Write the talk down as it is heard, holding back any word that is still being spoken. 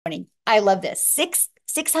morning. I love this.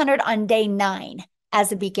 600 on day 9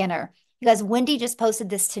 as a beginner. You guys, Wendy just posted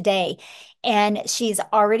this today and she's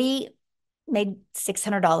already made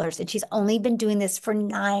 $600 and she's only been doing this for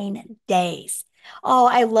 9 days. Oh,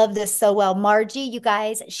 I love this so well. Margie, you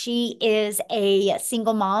guys, she is a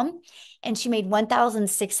single mom and she made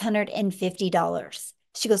 $1,650.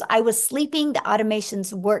 She goes, I was sleeping. The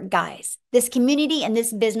automations work, guys. This community and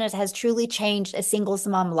this business has truly changed a singles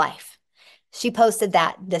mom life. She posted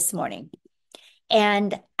that this morning.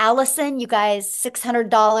 And Allison, you guys,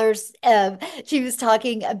 $600. She was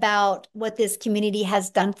talking about what this community has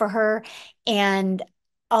done for her. And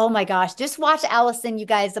oh my gosh, just watch Allison, you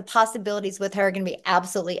guys. The possibilities with her are going to be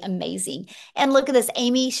absolutely amazing. And look at this.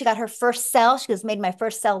 Amy, she got her first sale. She was made my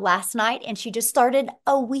first sale last night, and she just started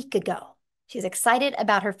a week ago. She's excited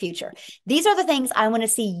about her future. These are the things I want to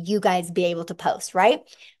see you guys be able to post, right?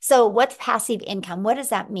 So, what's passive income? What does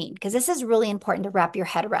that mean? Because this is really important to wrap your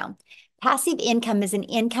head around. Passive income is an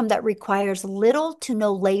income that requires little to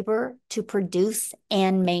no labor to produce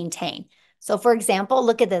and maintain. So, for example,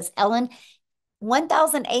 look at this, Ellen,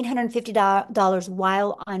 $1,850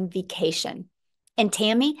 while on vacation. And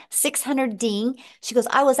Tammy, 600 ding. She goes,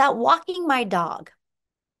 I was out walking my dog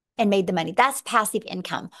and made the money. That's passive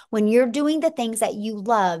income when you're doing the things that you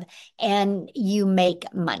love and you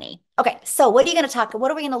make money. Okay, so what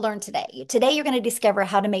are we going to learn today? Today, you're going to discover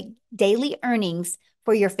how to make daily earnings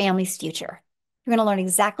for your family's future. You're going to learn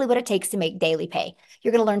exactly what it takes to make daily pay.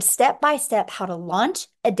 You're going to learn step by step how to launch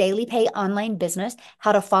a daily pay online business,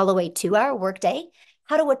 how to follow a 2-hour workday,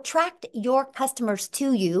 how to attract your customers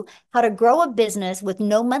to you, how to grow a business with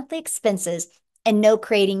no monthly expenses, and no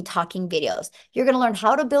creating talking videos. You're going to learn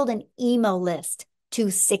how to build an email list to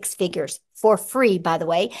 6 figures for free, by the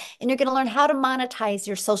way. And you're going to learn how to monetize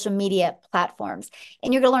your social media platforms.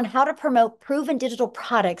 And you're going to learn how to promote proven digital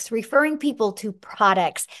products, referring people to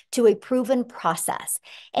products to a proven process.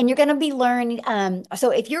 And you're going to be learning. So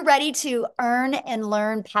if you're ready to earn and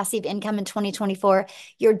learn passive income in 2024,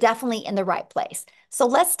 you're definitely in the right place. So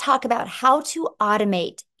let's talk about how to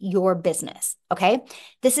automate your business. Okay.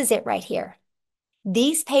 This is it right here.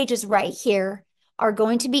 These pages right here are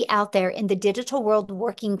going to be out there in the digital world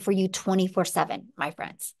working for you 24/7, my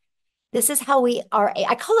friends. This is how we are.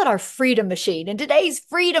 I call it our freedom machine. And today's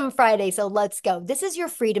Freedom Friday. So let's go. This is your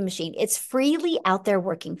freedom machine. It's freely out there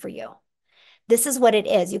working for you. This is what it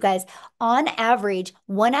is, you guys. On average,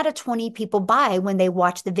 1 out of 20 people buy when they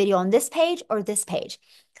watch the video on this page or this page.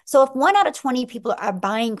 So if 1 out of 20 people are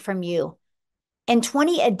buying from you and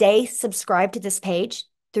 20 a day subscribe to this page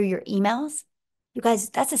through your emails, you guys,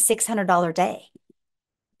 that's a $600 day.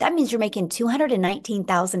 That means you're making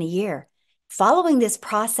 $219,000 a year. Following this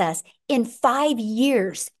process, in 5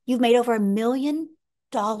 years, you've made over $1 million.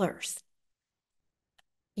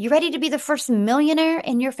 You ready to be the first millionaire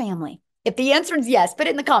in your family? If the answer is yes, put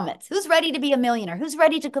it in the comments. Who's ready to be a millionaire? Who's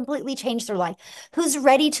ready to completely change their life? Who's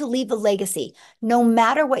ready to leave a legacy, no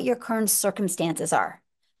matter what your current circumstances are?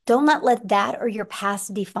 Don't let that or your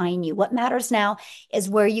past define you. What matters now is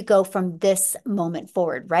where you go from this moment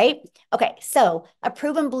forward, right? Okay, so a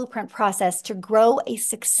proven blueprint process to grow a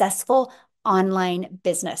successful online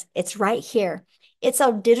business. It's right here. It's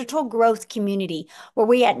a digital growth community where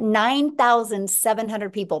we at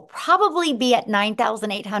 9,700 people, probably be at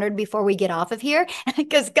 9,800 before we get off of here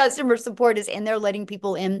because customer support is in there letting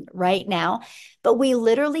people in right now. But we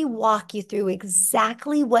literally walk you through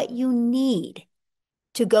exactly what you need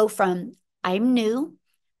to go from I'm new,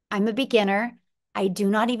 I'm a beginner, I do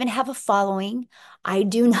not even have a following, I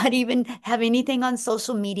do not even have anything on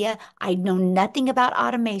social media, I know nothing about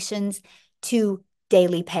automations, to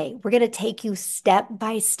daily pay. We're going to take you step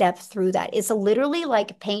by step through that. It's literally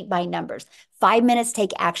like paint by numbers. 5 minutes,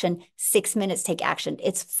 take action. 6 minutes, take action.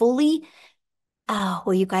 It's fully,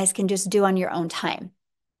 well, you guys can just do on your own time.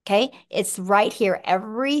 Okay, it's right here.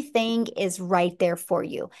 Everything is right there for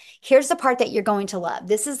you. Here's the part that you're going to love.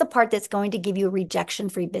 This is the part that's going to give you a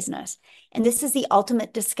rejection-free business. And this is the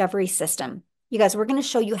ultimate discovery system. You guys, we're going to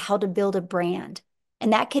show you how to build a brand.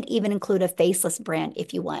 And that could even include a faceless brand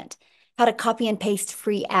if you want. How to copy and paste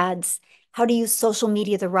free ads. How to use social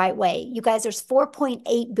media the right way. You guys, there's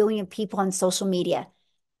 4.8 billion people on social media.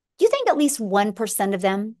 Do you think at least 1% of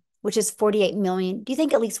them, which is 48 million, do you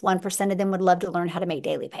think at least 1% of them would love to learn how to make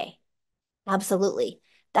daily pay? Absolutely.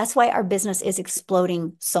 That's why our business is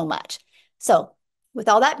exploding so much. So, with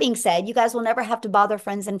all that being said, you guys will never have to bother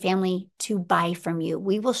friends and family to buy from you.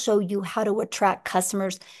 We will show you how to attract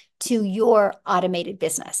customers to your automated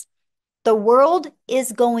business. The world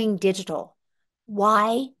is going digital.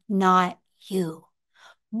 Why not you?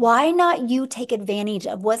 Why not you take advantage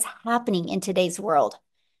of what's happening in today's world?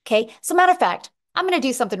 Okay. So, matter of fact, I'm going to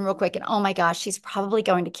do something real quick. And oh my gosh, she's probably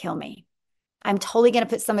going to kill me. I'm totally going to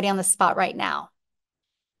put somebody on the spot right now.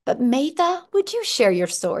 But Matha, would you share your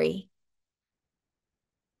story?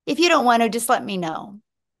 If you don't want to, just let me know.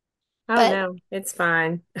 Oh But no, it's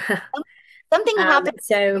fine. something happened.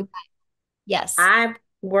 So Yes. I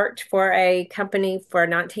worked for a company for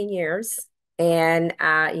 19 years, and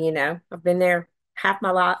I've been there half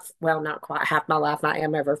my life. Well, not quite half my life. I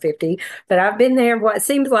am over 50, but I've been there what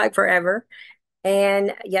seems like forever.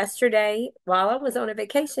 And yesterday, while I was on a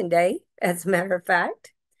vacation day, as a matter of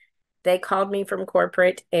fact, they called me from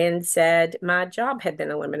corporate and said my job had been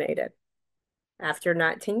eliminated after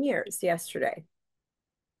 19 years yesterday.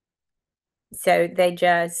 So they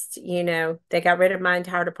just, they got rid of my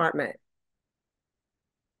entire department.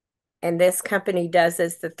 And this company does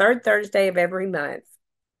this the third Thursday of every month.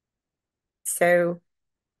 So,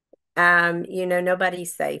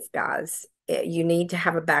 nobody's safe, guys. You need to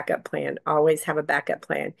have a backup plan. Always have a backup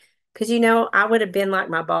plan. Because, I would have been like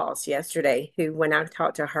my boss yesterday, who, when I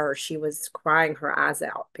talked to her, she was crying her eyes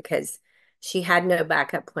out because she had no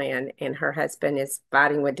backup plan and her husband is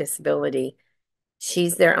fighting with disability.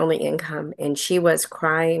 She's their only income, and she was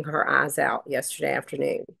crying her eyes out yesterday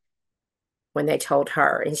afternoon when they told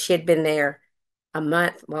her. And she had been there a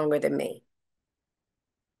month longer than me.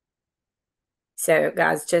 So,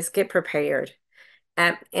 guys, just get prepared.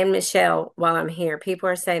 And Michelle, while I'm here, people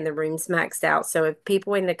are saying the room's maxed out. So, if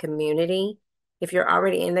people in the community, if you're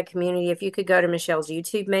already in the community, if you could go to Michelle's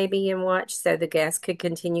YouTube maybe and watch so the guests could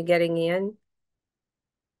continue getting in,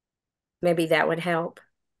 maybe that would help.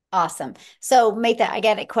 Awesome. So, Matha, I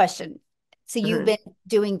got a question. So, you've Mhm. been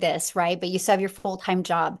doing this, right? But you still have your full-time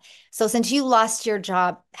job. So, since you lost your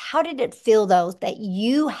job, how did it feel though that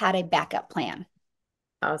you had a backup plan?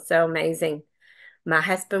 Oh, so amazing. My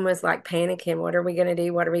husband was like panicking. What are we going to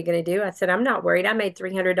do? What are we going to do? I said, I'm not worried. I made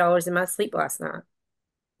 $300 in my sleep last night.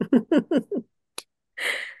 I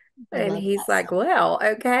And love he's that so like, well,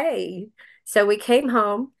 okay. So we came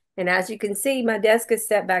home, and as you can see, my desk is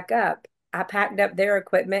set back up. I packed up their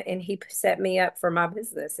equipment and he set me up for my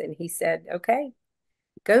business. And he said, okay,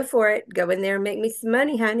 go for it. Go in there and make me some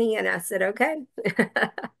money, honey. And I said, okay,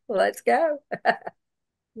 let's go.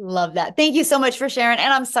 Love that. Thank you so much for sharing.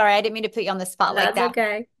 And I'm sorry, I didn't mean to put you on the spot like That's that.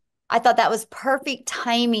 okay. I thought that was perfect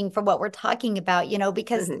timing for what we're talking about,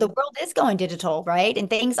 because the Mhm. world is going digital, right? And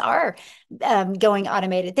things are going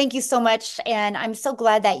automated. Thank you so much. And I'm so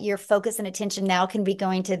glad that your focus and attention now can be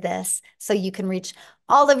going to this so you can reach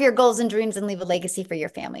all of your goals and dreams and leave a legacy for your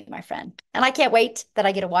family, my friend. And I can't wait that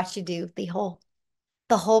I get to watch you do the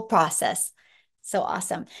whole process. So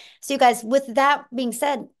awesome. So you guys, with that being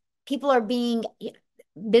said, people are being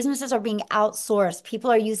businesses are being outsourced.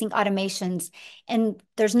 People are using automations, and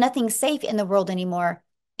there's nothing safe in the world anymore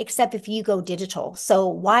except if you go digital. So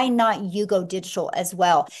why not you go digital as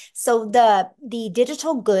well? So the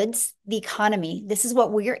digital goods, the economy, this is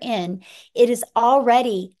what we're in. It is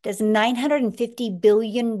already this $950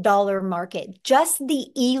 billion market. Just the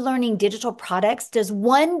e-learning digital products does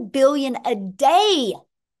 1 billion a day.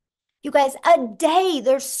 You guys, a day.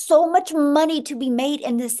 There's so much money to be made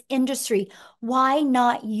in this industry. Why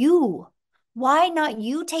not you? Why not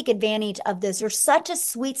you take advantage of this? There's such a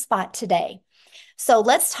sweet spot today. So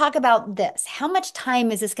let's talk about this. How much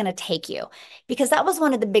time is this going to take you? Because that was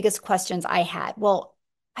one of the biggest questions I had. Well,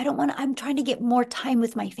 I'm trying to get more time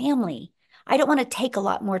with my family. I don't want to take a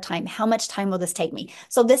lot more time. How much time will this take me?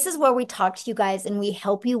 So this is where we talk to you guys and we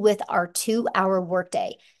help you with our 2 hour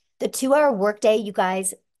workday. The 2 hour workday, you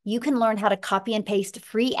guys, you can learn how to copy and paste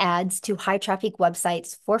free ads to high traffic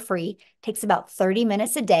websites for free. Takes about 30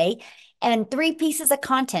 minutes a day and 3 pieces of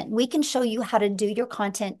content. We can show you how to do your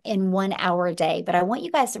content in 1 hour a day. But I want you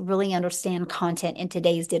guys to really understand content in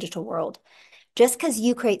today's digital world. Just because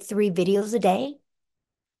you create 3 videos a day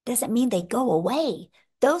doesn't mean they go away.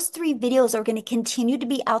 Those 3 videos are going to continue to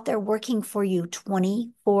be out there working for you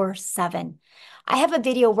 24/7. I have a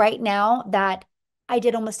video right now that I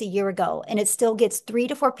did almost a year ago, and it still gets 3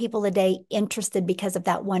 to 4 people a day interested because of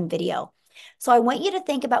that one video. So I want you to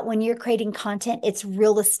think about when you're creating content, it's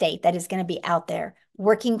real estate that is going to be out there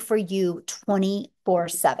working for you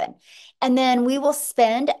 24/7. And then we will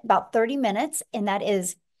spend about 30 minutes, and that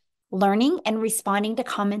is learning and responding to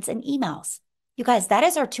comments and emails. You guys, that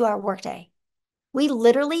is our 2 hour workday. We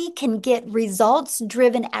literally can get results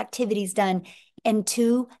driven activities done in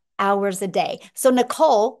 2 hours a day. So,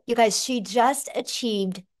 Nicole, you guys, she just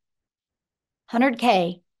achieved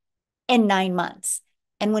 100K in 9 months.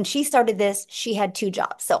 And when she started this, she had 2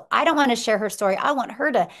 jobs. So, I don't want to share her story. I want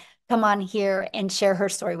her to come on here and share her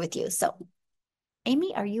story with you. So,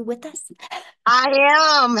 Amy, are you with us? I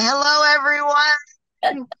am. Hello,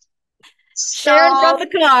 everyone. Sharon from So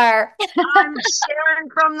the car. I'm sharing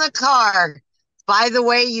from the car. By the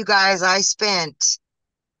way, you guys, I spent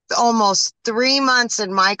almost 3 months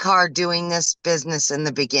in my car doing this business in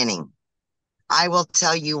the beginning. I will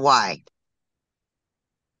tell you why.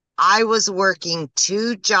 I was working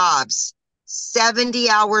 2 jobs, 70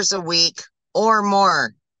 hours a week or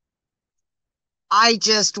more. I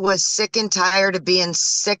just was sick and tired of being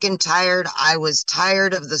sick and tired. I was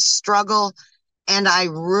tired of the struggle, and I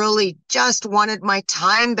really just wanted my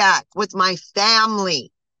time back with my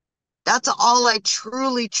family. That's all I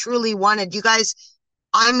truly, truly wanted. You guys,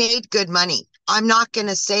 I made good money. I'm not going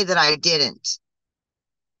to say that I didn't,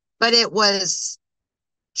 but it was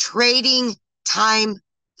trading time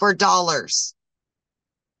for dollars.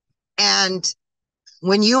 And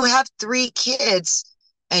when you have 3 kids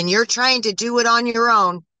and you're trying to do it on your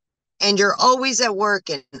own, and you're always at work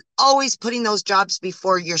and always putting those jobs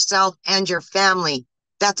before yourself and your family,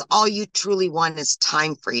 that's all you truly want is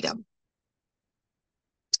time freedom.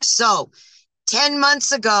 So 10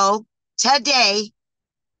 months ago, today,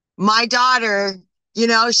 my daughter,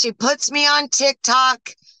 she puts me on TikTok,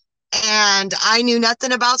 and I knew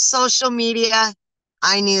nothing about social media.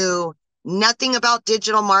 I knew nothing about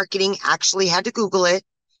digital marketing, actually had to Google it.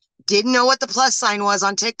 Didn't know what the plus sign was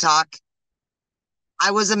on TikTok.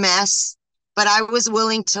 I was a mess, but I was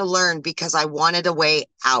willing to learn because I wanted a way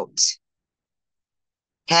out.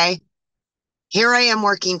 Okay. Here I am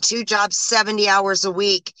working 2 jobs, 70 hours a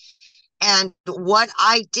week. And what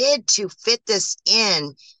I did to fit this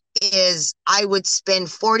in is I would spend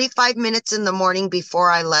 45 minutes in the morning before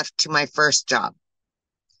I left to my first job.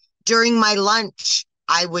 During my lunch,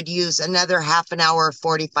 I would use another half an hour,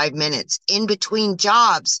 45 minutes. In between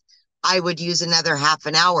jobs, I would use another half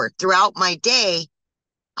an hour. Throughout my day,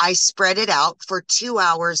 I spread it out for 2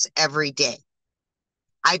 hours every day.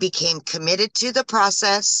 I became committed to the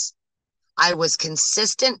process. I was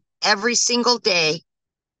consistent every single day.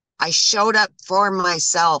 I showed up for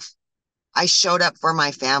myself. I showed up for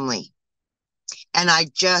my family. And I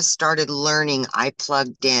just started learning. I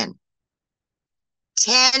plugged in.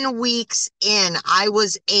 10 weeks in, I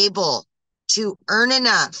was able to earn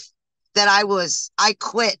enough that I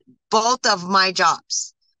quit both of my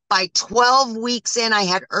jobs. By 12 weeks in, I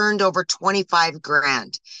had earned over 25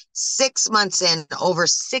 grand. 6 months in, over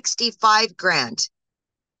 65 grand.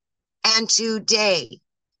 And today,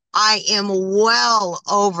 I am well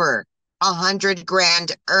over 100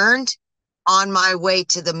 grand earned, on my way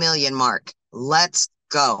to the million mark. Let's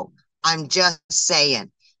go. I'm just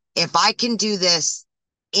saying, if I can do this,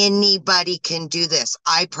 anybody can do this.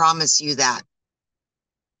 I promise you that.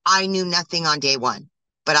 I knew nothing on day one,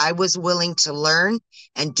 but I was willing to learn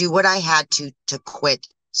and do what I had to quit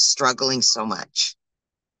struggling so much.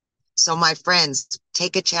 So my friends,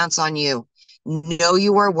 take a chance on you. Know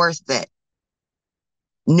you are worth it.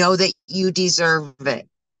 Know that you deserve it,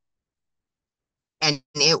 and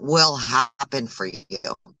it will happen for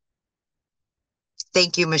you.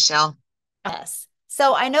 Thank you, Michelle. Yes.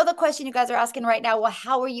 So I know the question you guys are asking right now, well,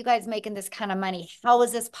 how are you guys making this kind of money? How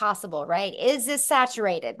is this possible, right? Is this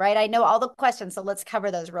saturated, right? I know all the questions, so let's cover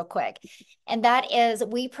those real quick. And that is,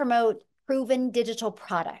 we promote proven digital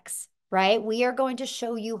products, right? We are going to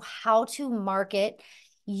show you how to market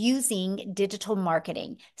using digital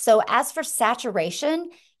marketing. So as for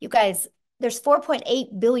saturation, you guys, there's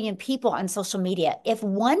 4.8 billion people on social media. If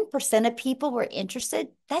 1% of people were interested,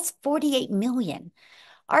 that's 48 million.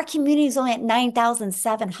 Our community is only at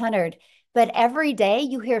 9,700, but every day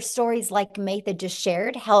you hear stories like Matha just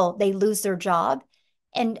shared, how they lose their job.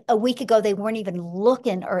 And a week ago, they weren't even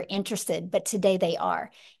looking or interested, but today they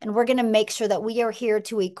are. And we're going to make sure that we are here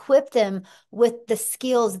to equip them with the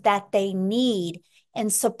skills that they need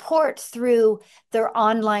and support through their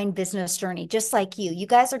online business journey, just like you. You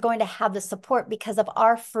guys are going to have the support because of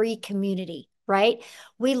our free community, right?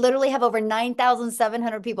 We literally have over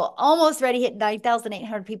 9,700 people, almost ready to hit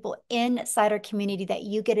 9,800 people inside our community that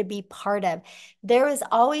you get to be part of. There is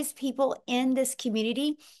always people in this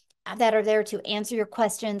community that are there to answer your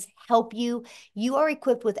questions, help you. You are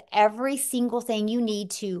equipped with every single thing you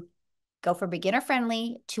need to go for beginner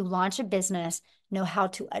friendly, to launch a business, know how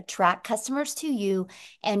to attract customers to you,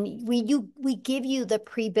 and we give you the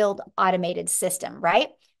pre-built automated system, right?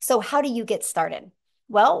 So how do you get started?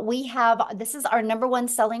 Well, this is our number one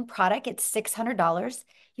selling product. It's $600.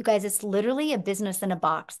 You guys, it's literally a business in a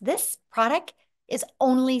box. This product is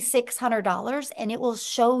only $600, and it will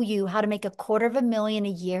show you how to make 250,000 a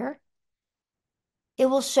year. It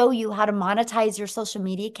will show you how to monetize your social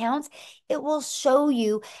media accounts. It will show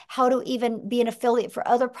you how to even be an affiliate for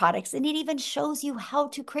other products. And it even shows you how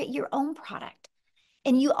to create your own product.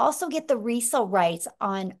 And you also get the resale rights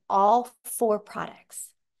on all four products.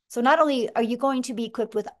 So not only are you going to be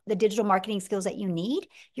equipped with the digital marketing skills that you need,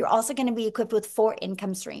 you're also going to be equipped with four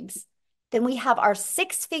income streams. Then we have our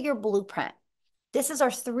six-figure blueprint. This is our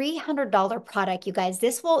 $300 product, you guys.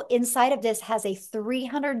 This will, inside of this has a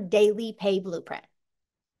 300 daily pay blueprint,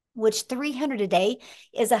 which 300 a day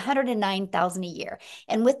is 109,000 a year.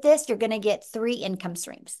 And with this, you're going to get three income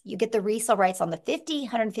streams. You get the resale rights on the 50,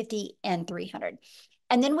 150, and 300.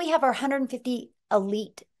 And then we have our 150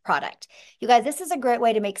 elite product. You guys, this is a great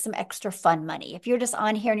way to make some extra fun money. If you're just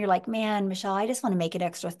on here and you're like, man, Michelle, I just want to make an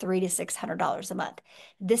extra $300 to $600 a month.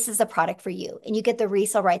 This is a product for you. And you get the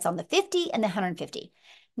resale rights on the 50 and the 150.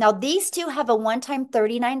 Now, these two have a one-time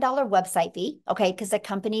 $39 website fee, okay, because the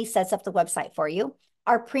company sets up the website for you.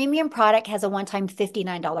 Our premium product has a one-time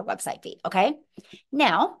 $59 website fee, okay?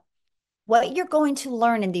 Now, what you're going to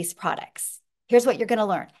learn in these products, here's what you're going to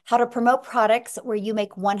learn: how to promote products where you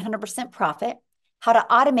make 100% profit, how to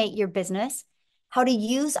automate your business, how to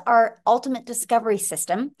use our ultimate discovery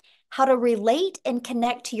system, how to relate and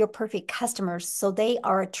connect to your perfect customers so they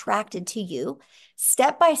are attracted to you,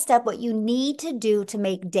 step by step what you need to do to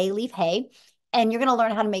make daily pay. And you're going to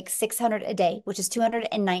learn how to make 600 a day, which is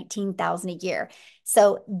 219,000 a year.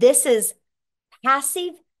 So this is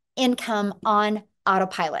passive income on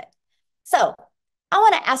autopilot. So I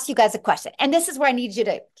want to ask you guys a question, and this is where I need you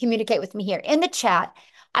to communicate with me here in the chat.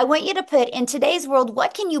 I want you to put, in today's world,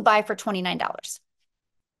 what can you buy for $29?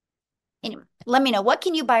 Anyway, let me know, what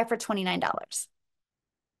can you buy for $29?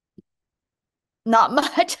 Not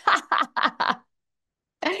much.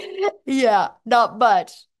 Yeah, not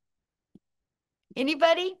much.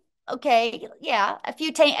 Anybody? Okay, yeah, a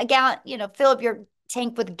few tank, a gallon, fill up your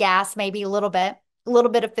tank with gas, maybe a little bit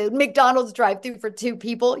of food. McDonald's drive-through for two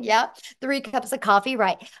people. Yeah, 3 cups of coffee.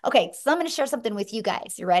 Right. Okay, so I'm going to share something with you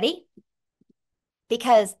guys. You ready?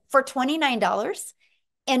 Because for $29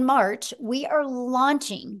 in March, we are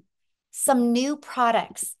launching some new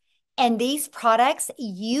products. And these products,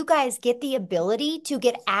 you guys get the ability to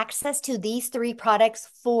get access to these three products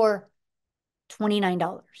for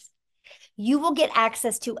 $29. You will get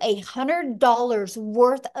access to $100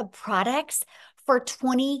 worth of products for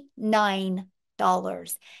 $29.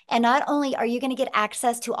 And not only are you going to get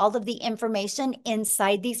access to all of the information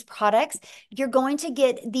inside these products, you're going to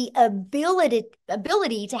get the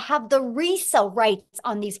ability to have the resale rights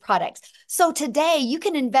on these products. So today you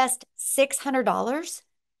can invest $600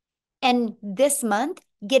 and this month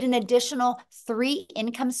get an additional three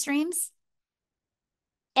income streams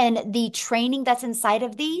and the training that's inside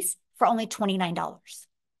of these for only $29.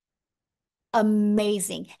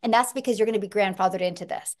 Amazing. And that's because you're going to be grandfathered into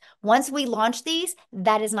this. Once we launch these,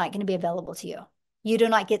 that is not going to be available to you. You do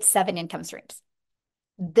not get 7 income streams.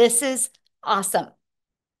 This is awesome.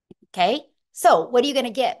 Okay. So what are you going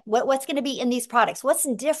to get? What's going to be in these products? What's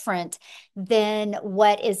different than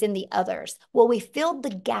what is in the others? Well, we filled the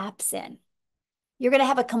gaps in. You're going to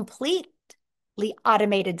have a completely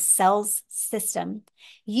automated sales system.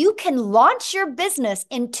 You can launch your business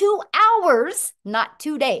in 2 hours, not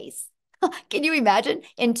 2 days. Can you imagine?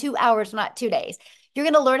 In 2 hours, not 2 days. You're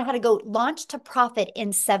going to learn how to go launch to profit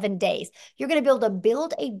in 7 days. You're going to be able to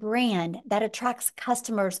build a brand that attracts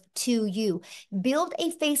customers to you. Build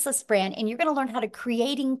a faceless brand, and you're going to learn how to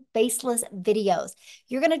creating faceless videos.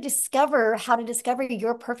 You're going to discover how to discover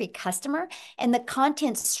your perfect customer and the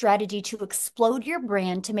content strategy to explode your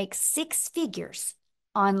brand to make 6 figures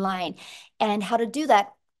online, and how to do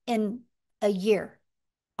that in a year.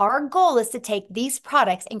 Our goal is to take these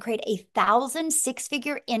products and create 1,000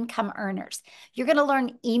 six-figure income earners. You're going to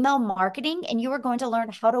learn email marketing, and you are going to learn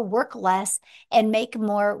how to work less and make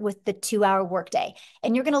more with the 2-hour workday.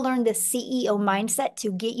 And you're going to learn the CEO mindset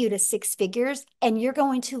to get you to 6 figures. And you're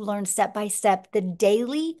going to learn step by step the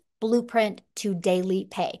daily blueprint to daily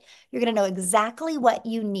pay. You're going to know exactly what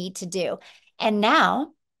you need to do. And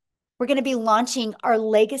now we're going to be launching our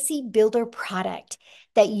Legacy Builder product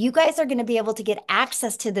that you guys are going to be able to get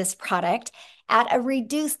access to this product at a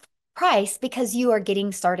reduced price because you are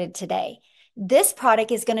getting started today. This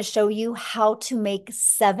product is going to show you how to make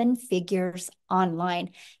 7 figures online,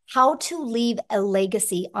 how to leave a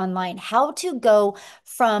legacy online, how to go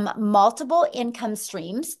from multiple income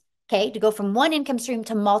streams, okay, to go from one income stream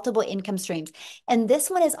to multiple income streams. And this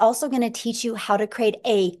one is also going to teach you how to create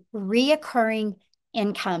a reoccurring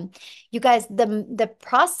income. You guys, the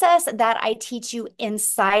process that I teach you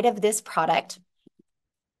inside of this product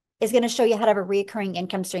is going to show you how to have a recurring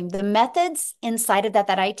income stream. The methods inside of that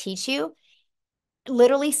I teach you,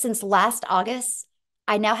 literally since last August,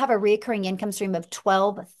 I now have a recurring income stream of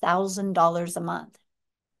 $12,000 a month,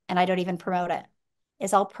 and I don't even promote it.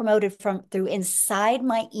 is all promoted from through inside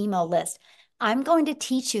my email list. I'm going to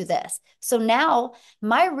teach you this. So now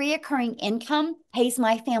my reoccurring income pays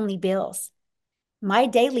my family bills. My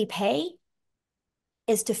daily pay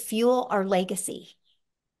is to fuel our legacy,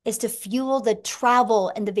 is to fuel the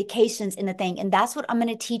travel and the vacations and the thing. And that's what I'm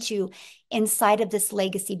going to teach you inside of this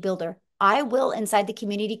legacy builder. I will, inside the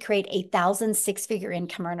community, create 1,000 six-figure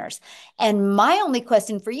income earners. And my only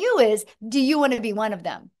question for you is, do you want to be one of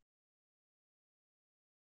them?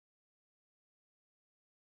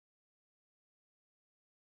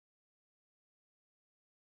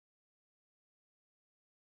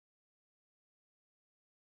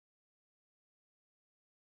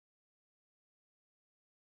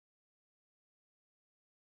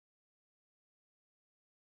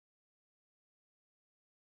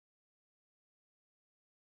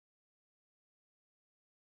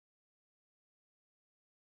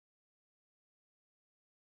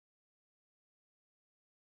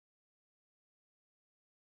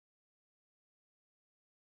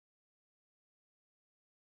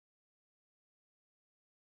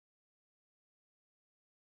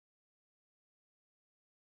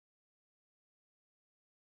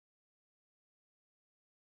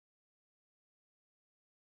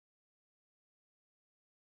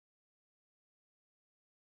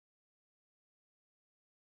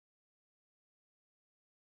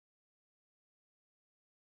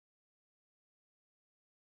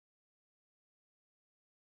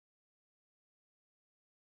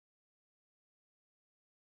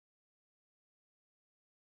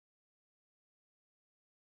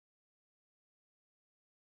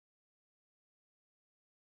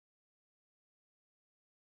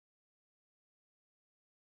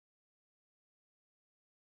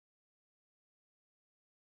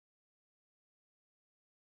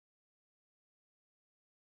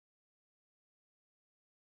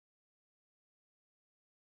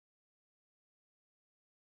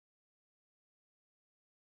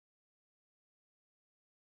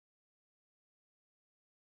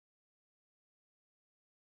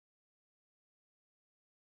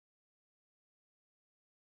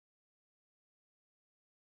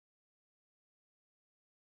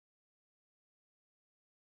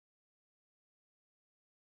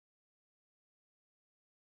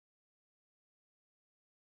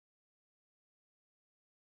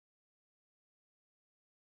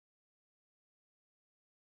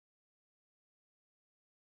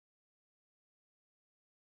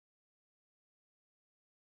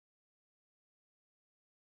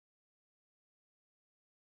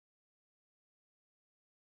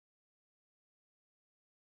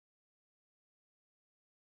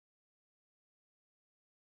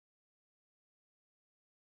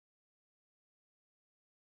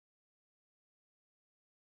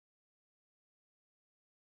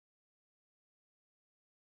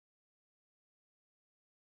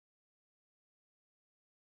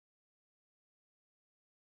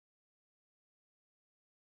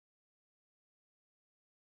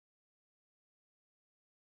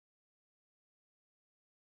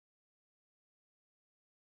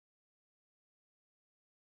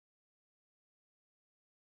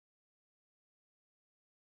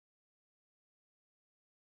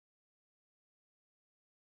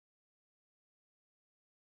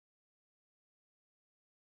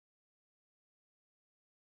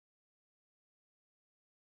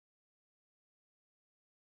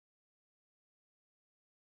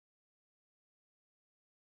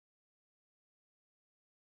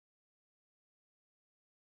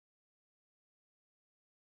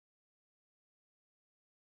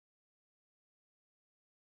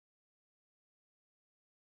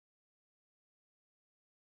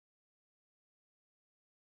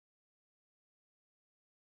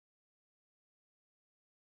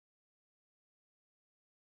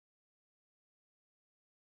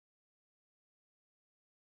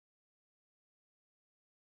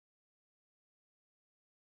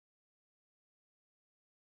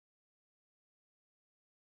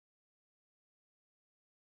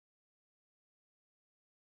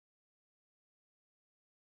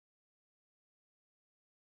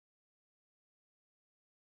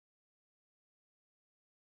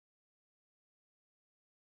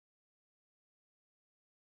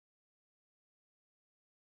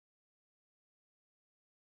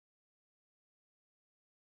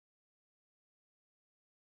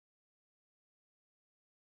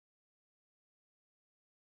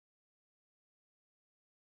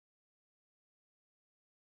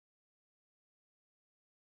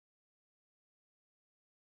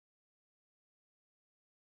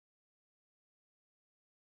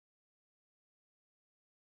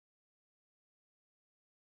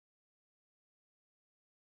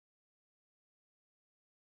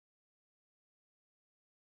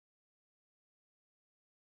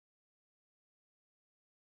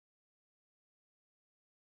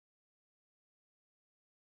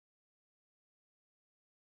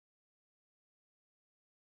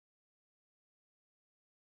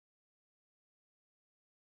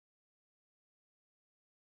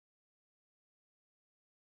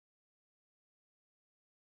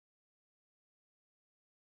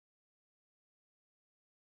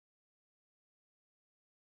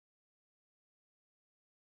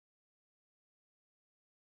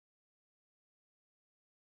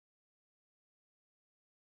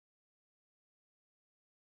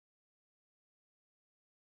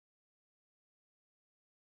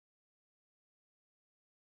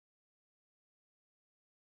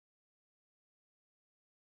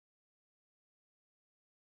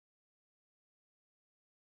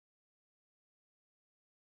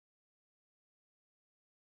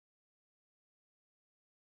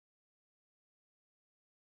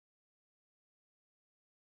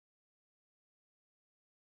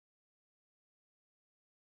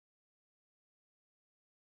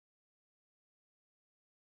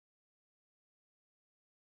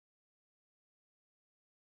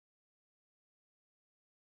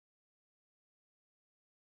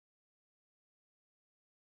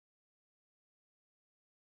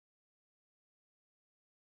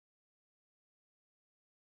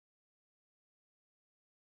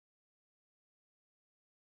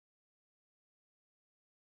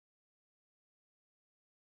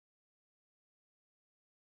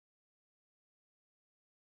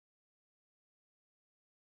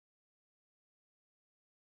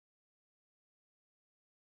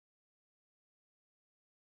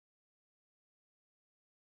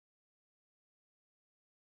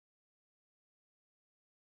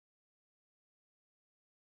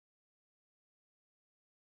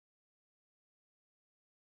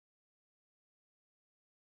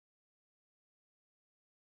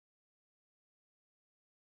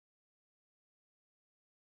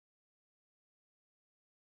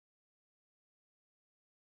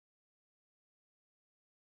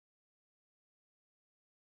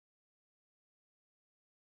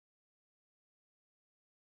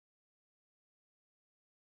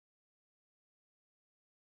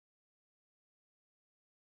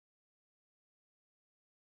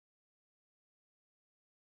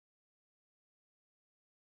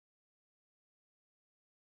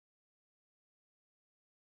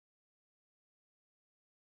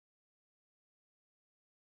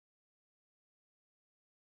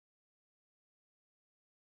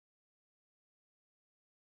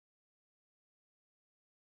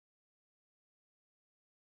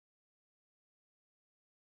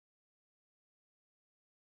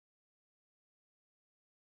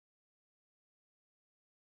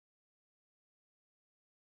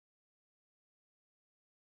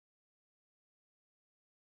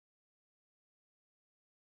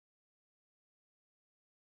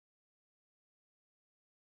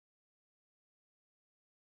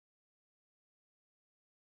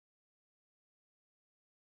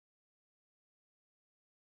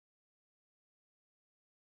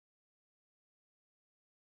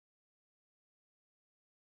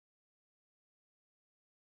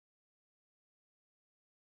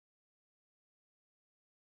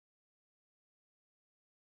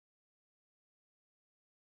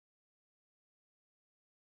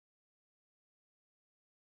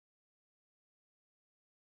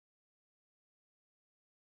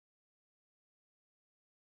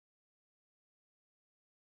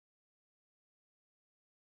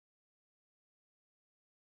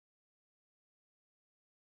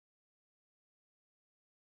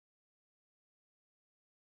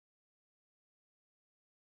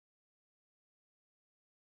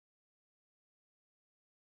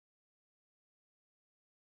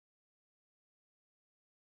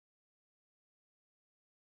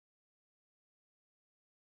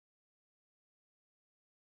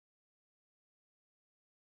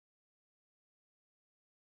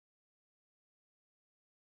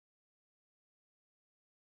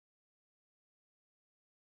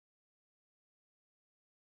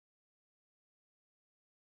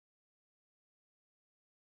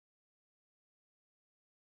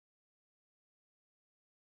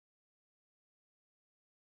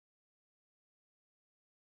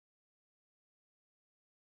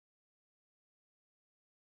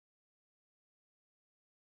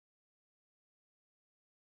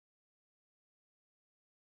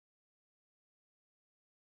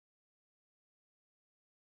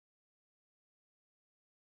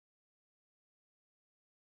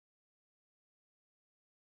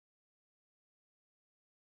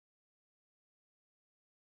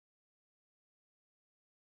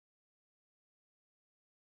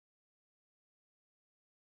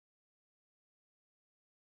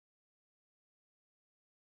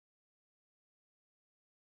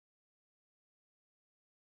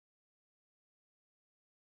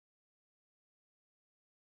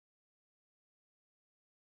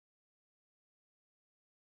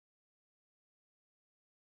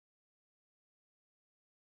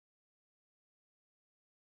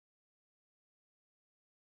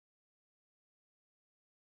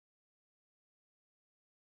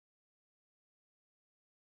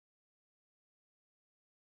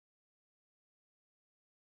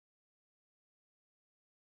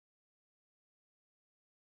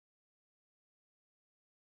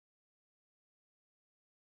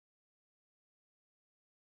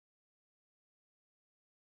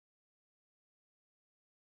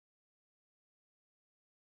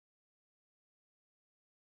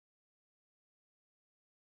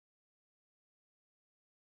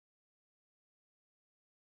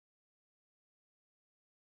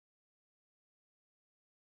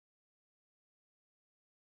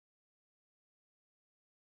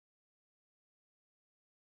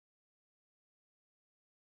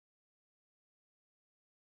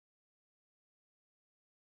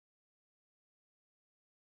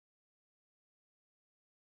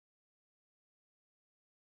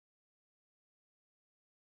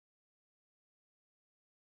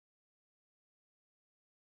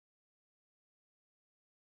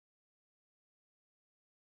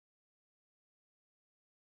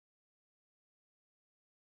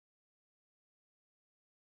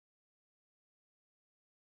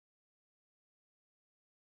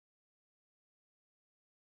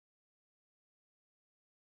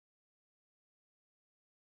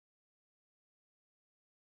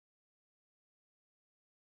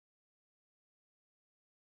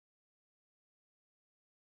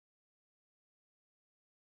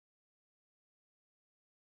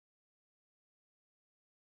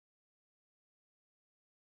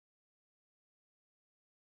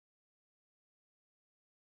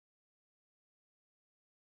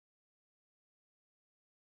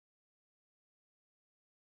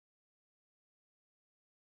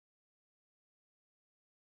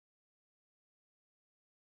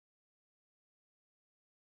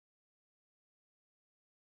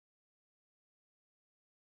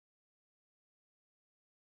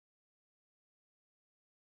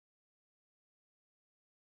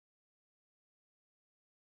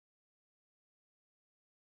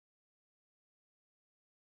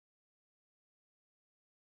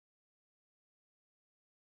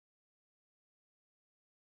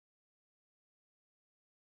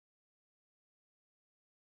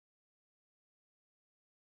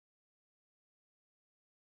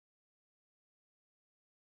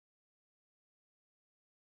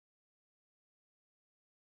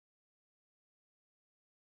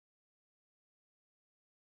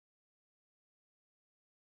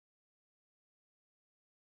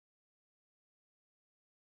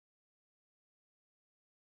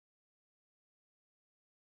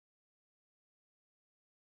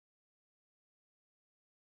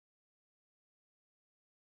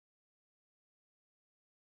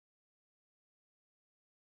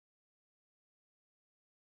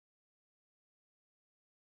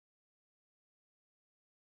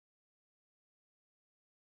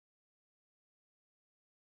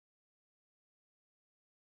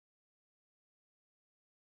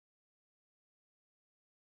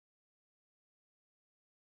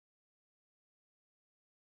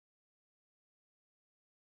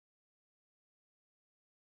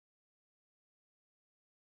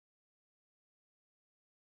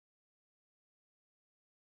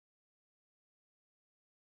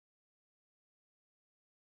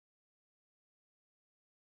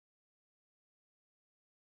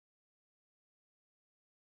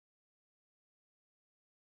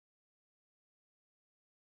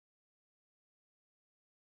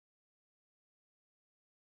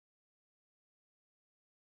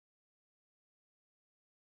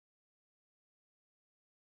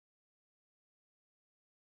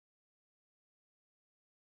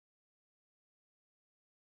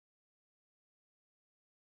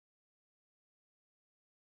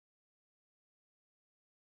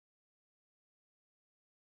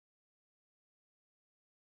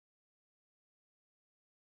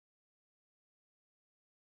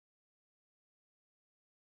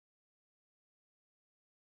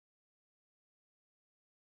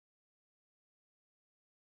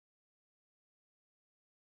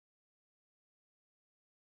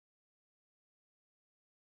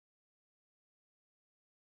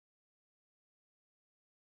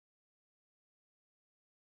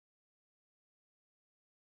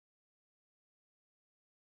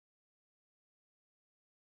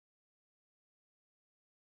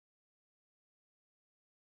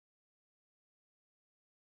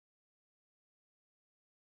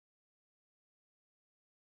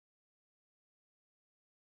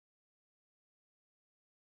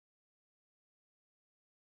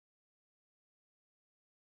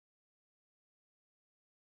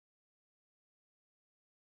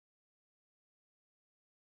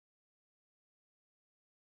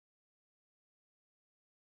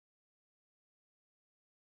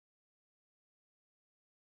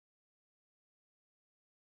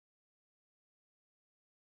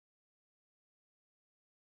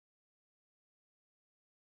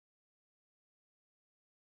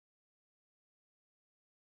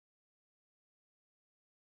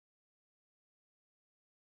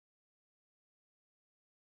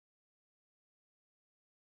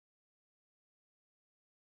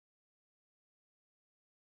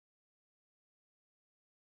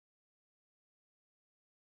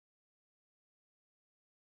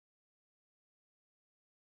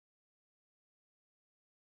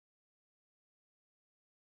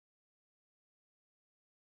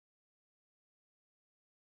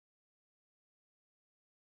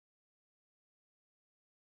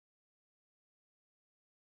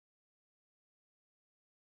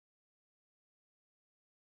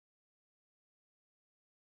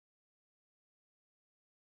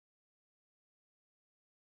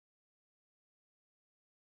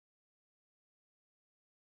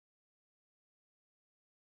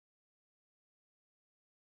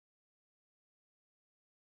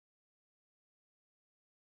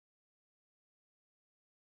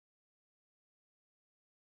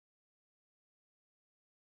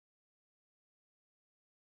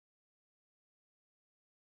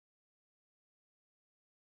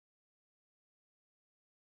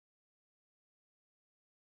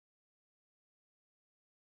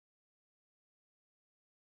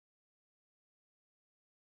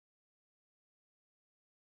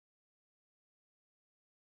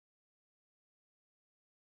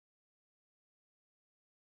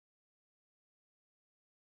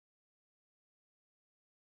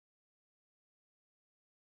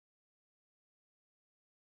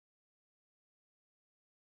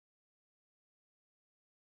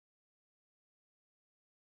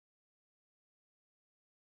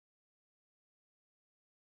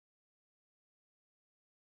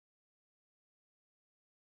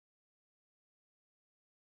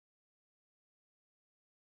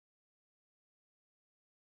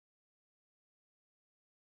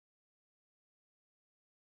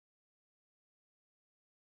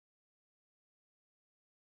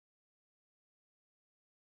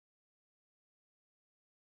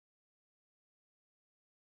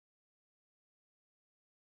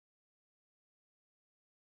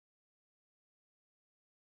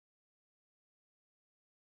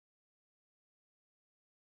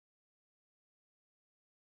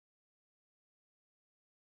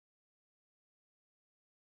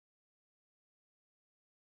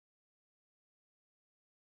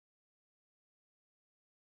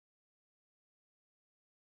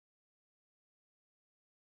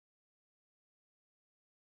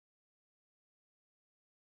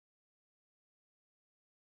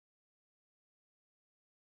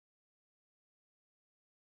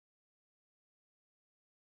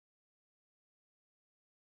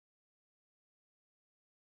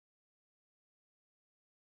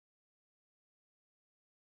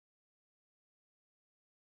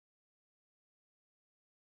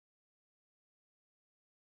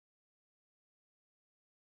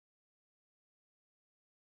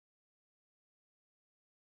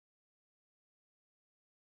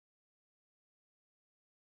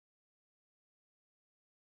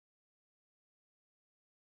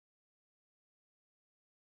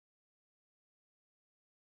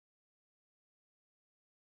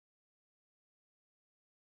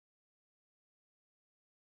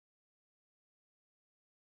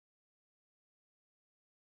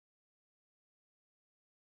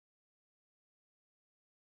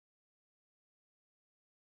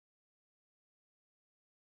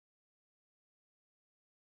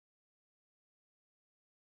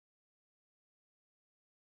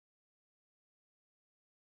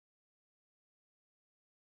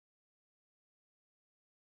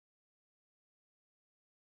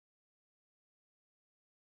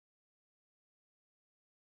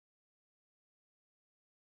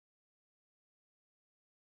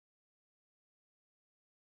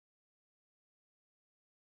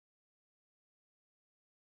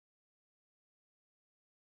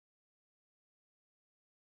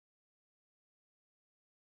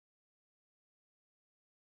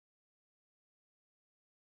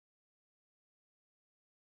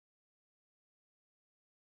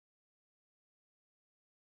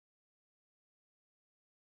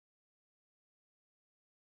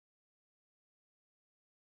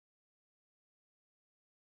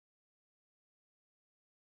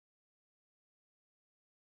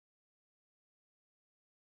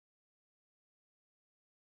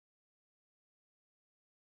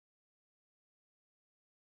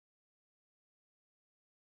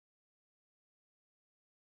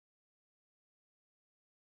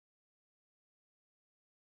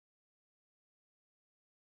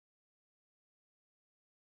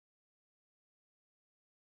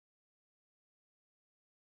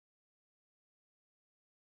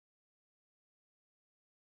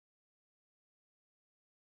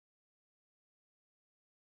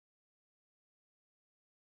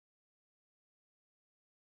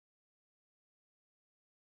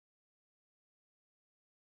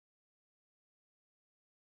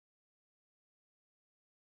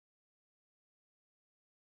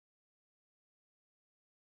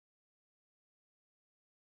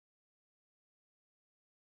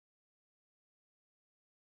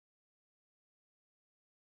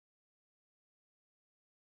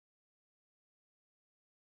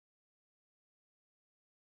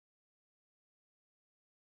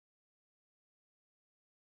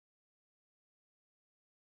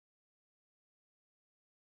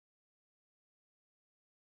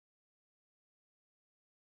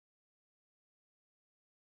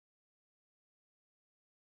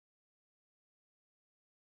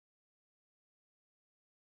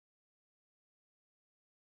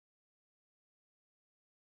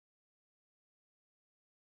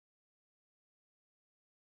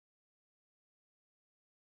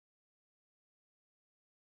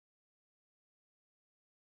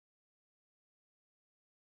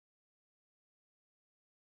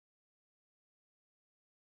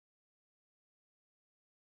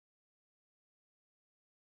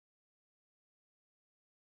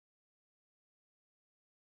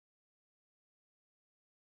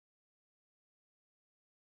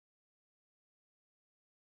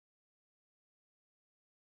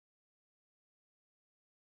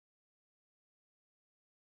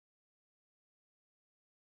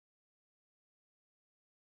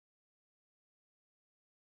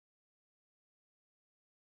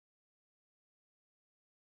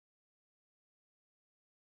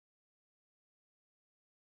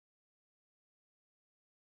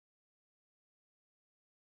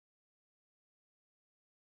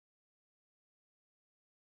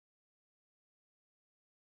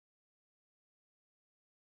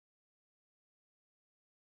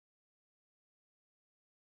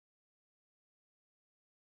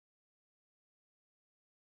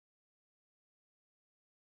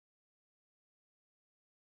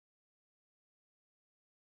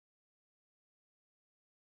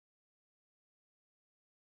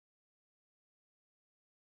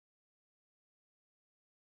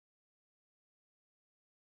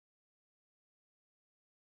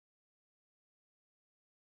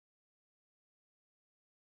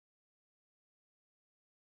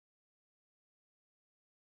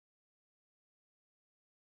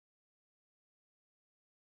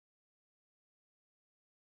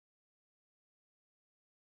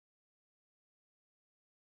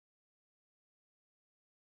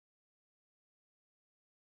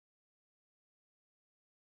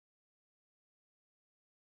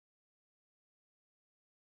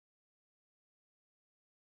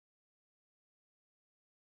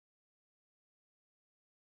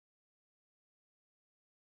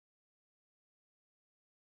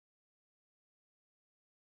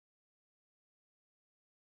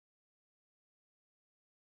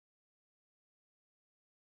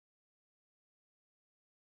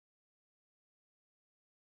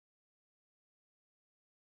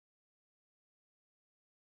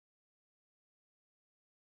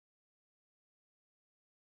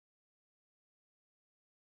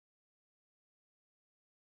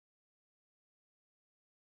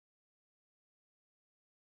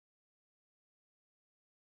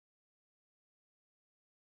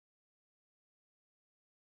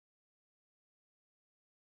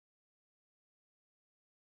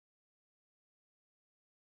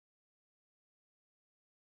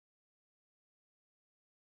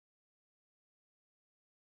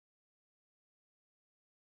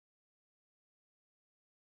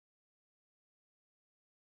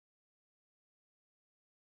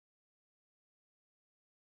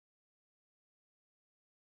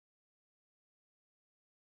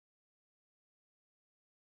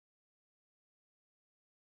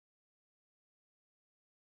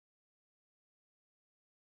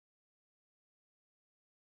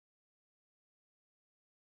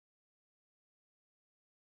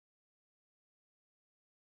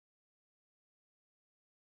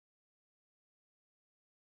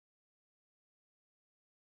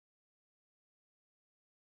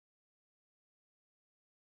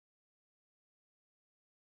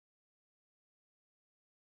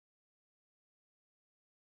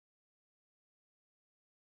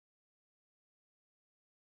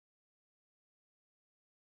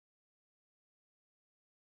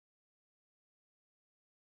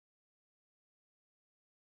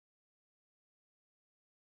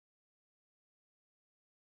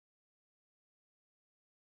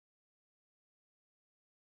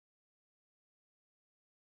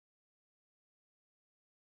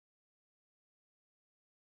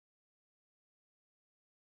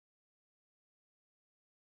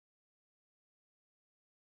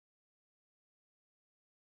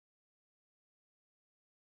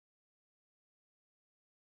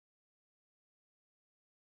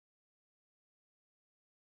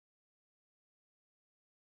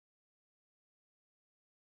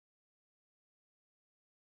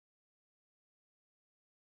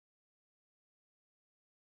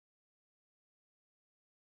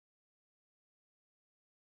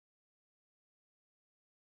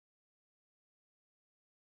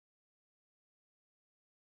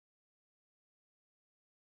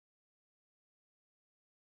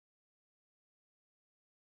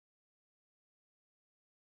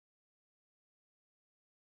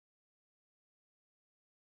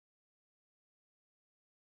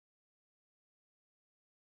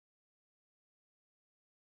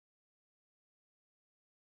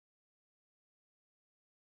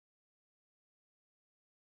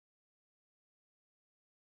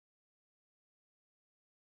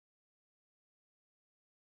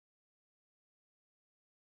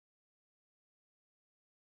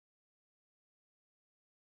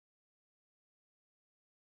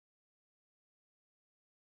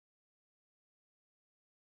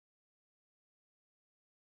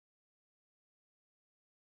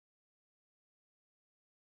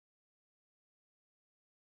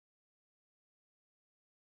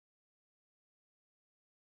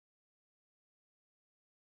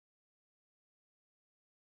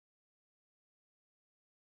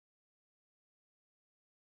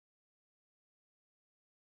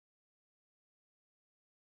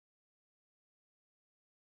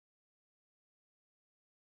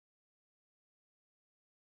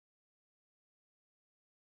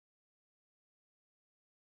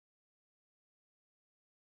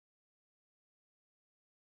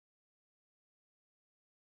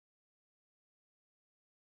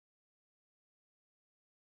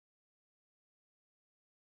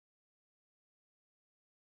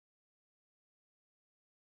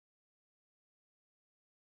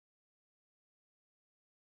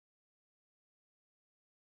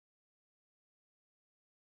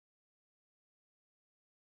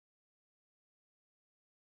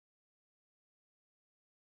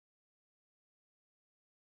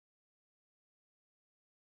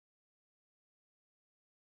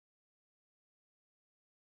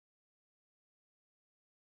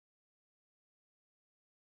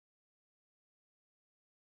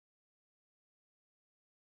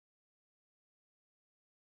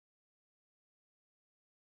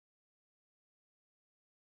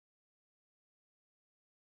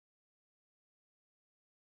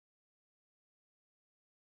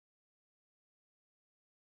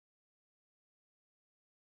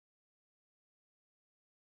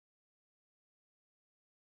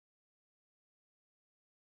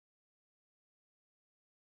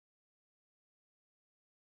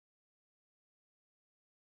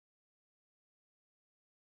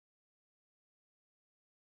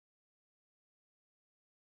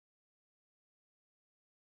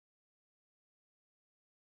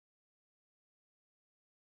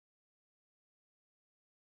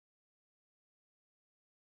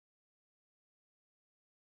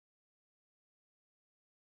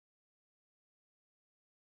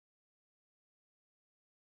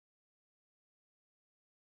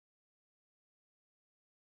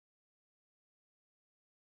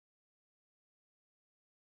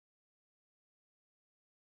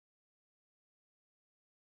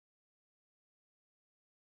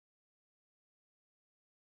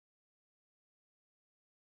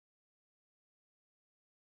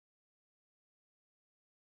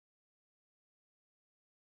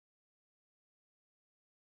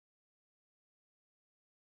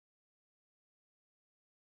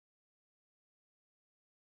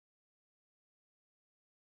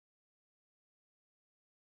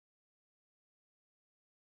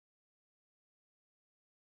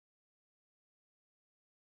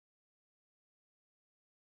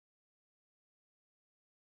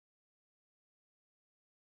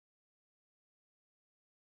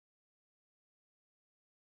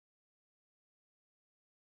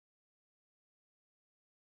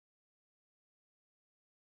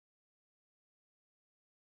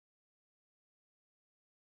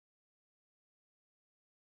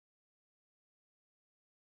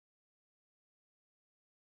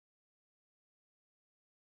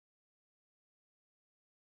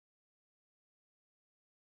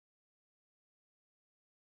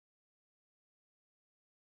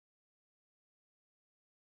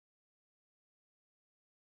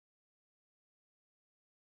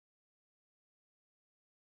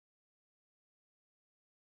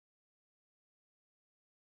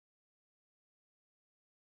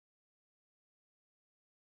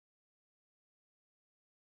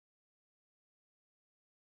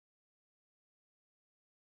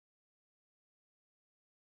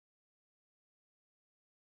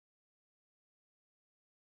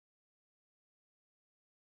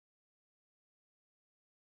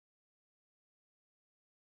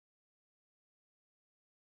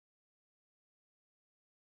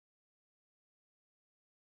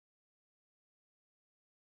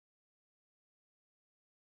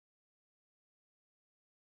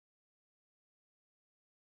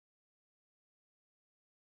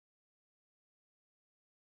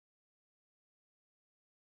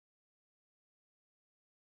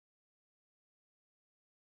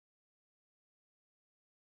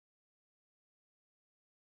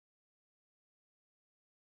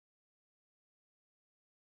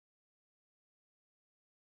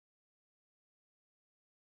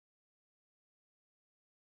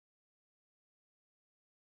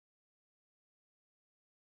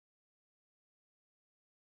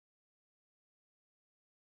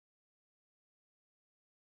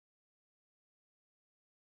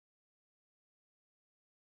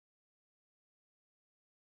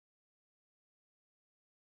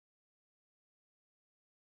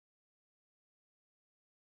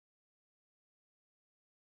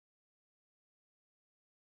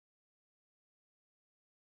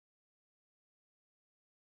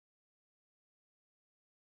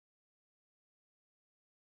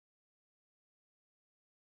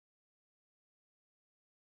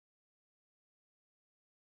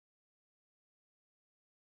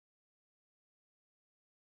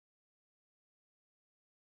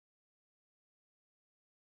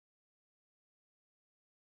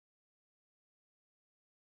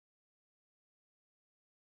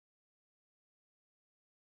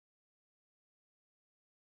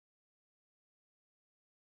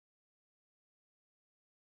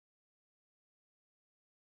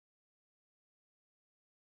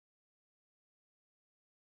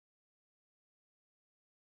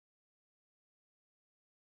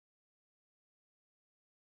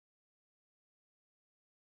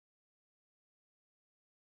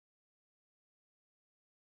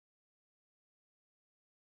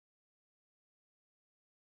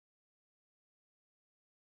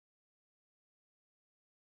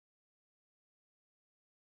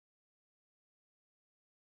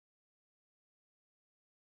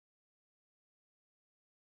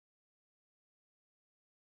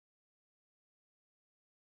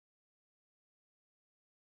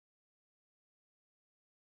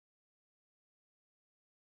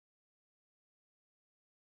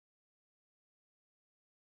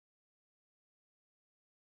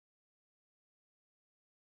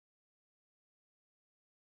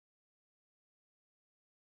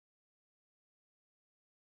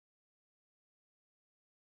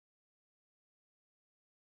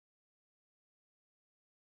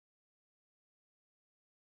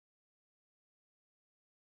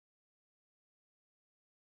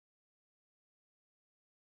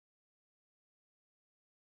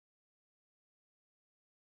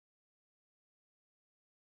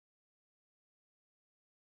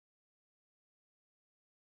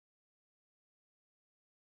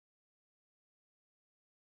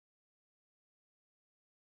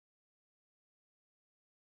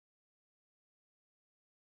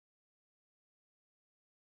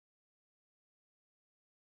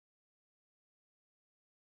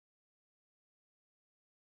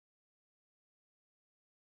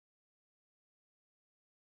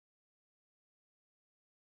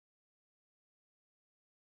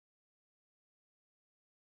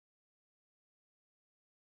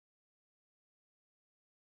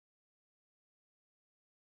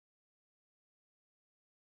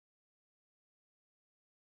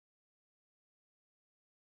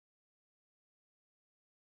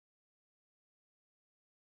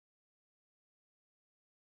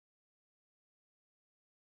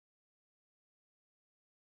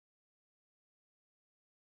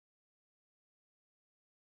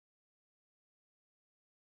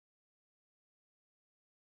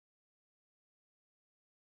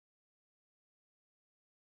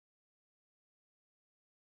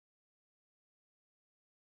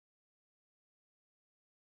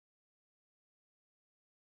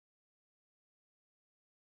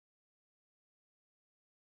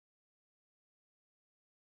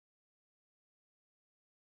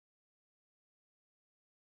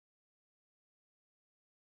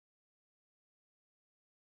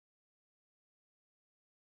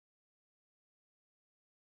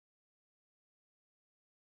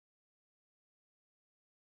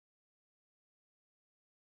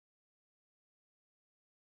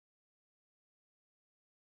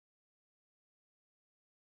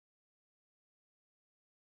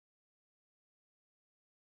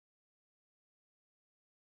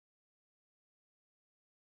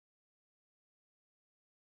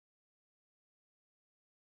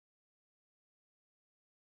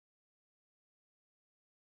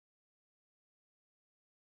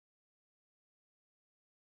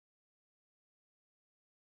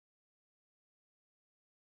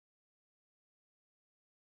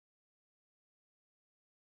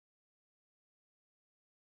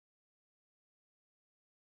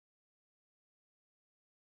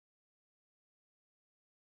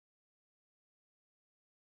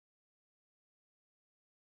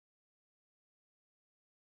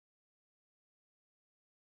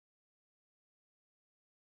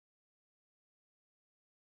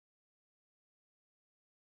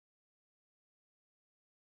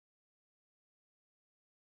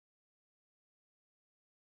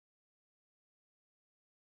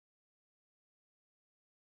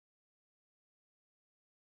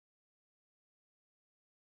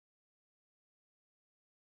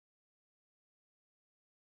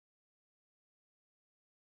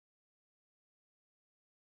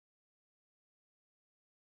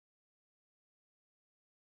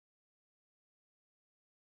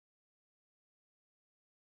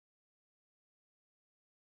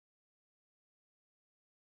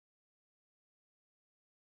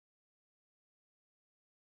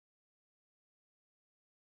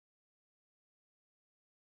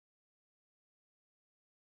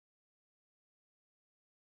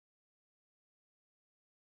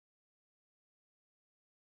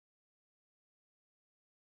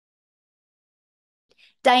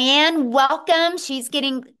 Diane, welcome. She's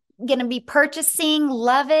getting going to be purchasing.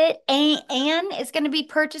 Love it. Anne is going to be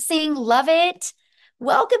purchasing. Love it.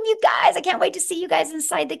 Welcome, you guys. I can't wait to see you guys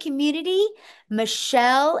inside the community.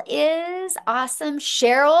 Michelle is awesome.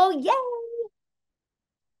 Cheryl, yay.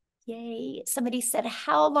 Yay. Somebody said,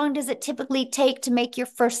 how long does it typically take to make your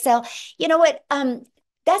first sale? You know what?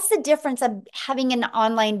 That's the difference of having an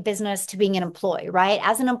online business to being an employee, right?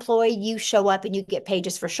 As an employee, you show up and you get paid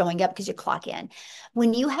just for showing up because you clock in.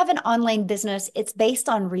 When you have an online business, it's based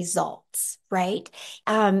on results, right?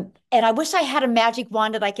 And I wish I had a magic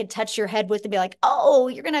wand that I could touch your head with and be like, oh,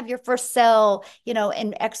 you're going to have your first sale,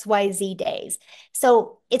 in XYZ days.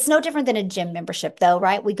 So it's no different than a gym membership, though,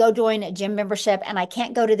 right? We go join a gym membership, and I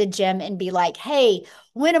can't go to the gym and be like, hey,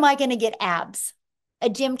 when am I going to get abs? A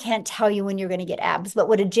gym can't tell you when you're going to get abs, but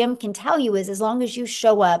what a gym can tell you is as long as you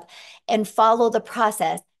show up and follow the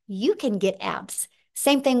process, you can get abs.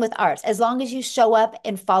 Same thing with ours. As long as you show up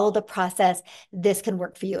and follow the process, this can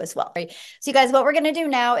work for you as well. Right? So, you guys, what we're going to do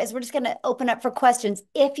now is we're just going to open up for questions.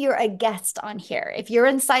 If you're a guest on here, if you're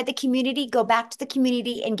inside the community, go back to the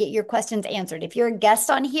community and get your questions answered. If you're a guest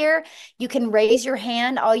on here, you can raise your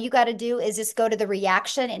hand. All you got to do is just go to the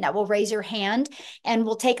reaction and that will raise your hand, and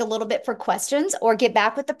we'll take a little bit for questions or get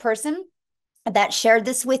back with the person that shared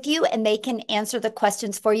this with you and they can answer the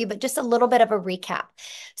questions for you, but just a little bit of a recap.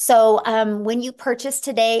 So when you purchase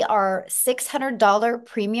today our $600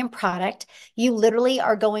 premium product, you literally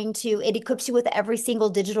are going to, it equips you with every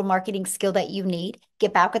single digital marketing skill that you need.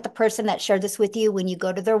 Get back with the person that shared this with you. When you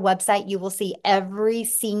go to their website, you will see every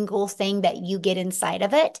single thing that you get inside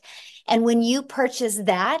of it. And when you purchase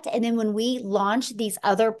that, and then when we launch these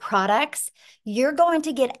other products, you're going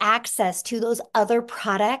to get access to those other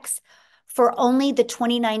products for only the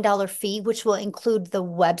 $29 fee, which will include the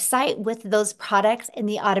website with those products and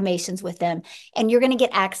the automations with them. And you're going to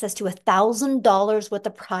get access to $1,000 worth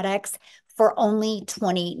of products for only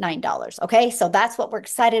 $29. Okay. So that's what we're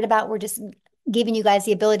excited about. We're just giving you guys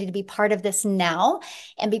the ability to be part of this now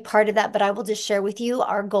and be part of that. But I will just share with you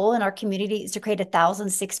our goal in our community is to create 1,000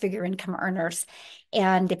 six-figure income earners.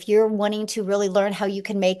 And if you're wanting to really learn how you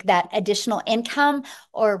can make that additional income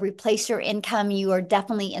or replace your income, you are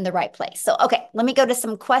definitely in the right place. So, okay, let me go to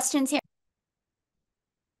some questions here.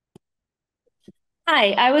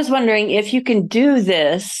 Hi, I was wondering if you can do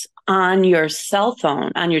this on your cell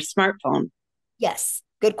phone, on your smartphone. Yes,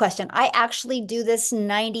 good question. I actually do this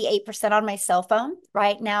 98% on my cell phone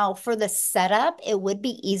right now. For the setup, it would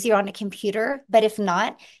be easier on a computer, but if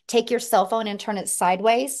not, take your cell phone and turn it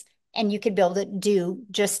sideways, and you could be able to do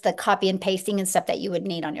just the copy and pasting and stuff that you would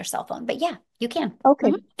need on your cell phone. But yeah, you can.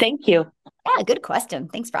 Okay, thank you. Yeah, good question.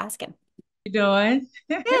 Thanks for asking. You doing?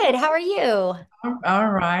 Good. How are you? All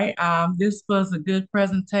right. This was a good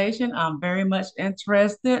presentation. I'm very much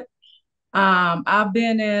interested. I've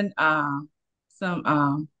been in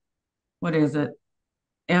some what is it?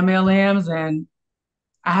 MLMs, and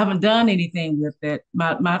I haven't done anything with it.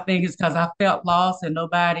 My thing is because I felt lost and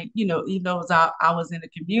nobody, even though I was in the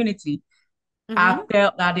community, I Hmm.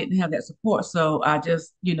 felt I didn't have that support. So I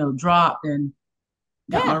just, dropped and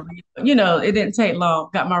got my Yeah. refund. It didn't take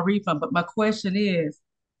long, got my refund. But my question is,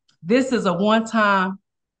 this is a one-time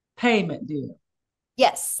payment deal.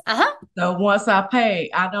 Yes. Uh-huh. So once I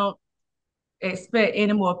pay, I don't expect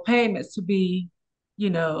any more payments to be,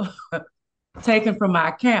 you know, taken from my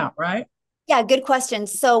account, right? Yeah, good question.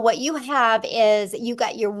 So what you have is you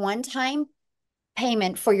got your one-time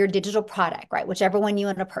payment for your digital product, right? Whichever one you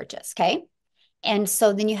want to purchase, okay? And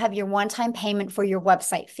so then you have your one-time payment for your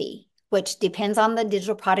website fee, which depends on the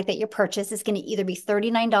digital product that you purchase. It's going to either be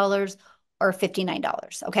 $39 or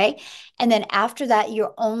 $59, okay? And then after that,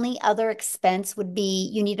 your only other expense would be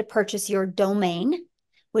you need to purchase your domain,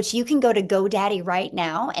 which you can go to GoDaddy right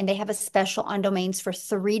now, and they have a special on domains for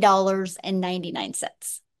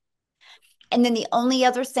 $3.99. And then the only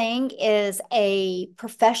other thing is a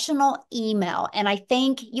professional email. And I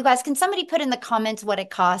think you guys, can somebody put in the comments what it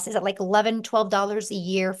costs? Is it like $11, $12 a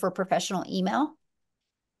year for professional email?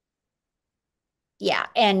 Yeah.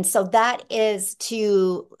 And so that is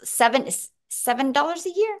to $7 a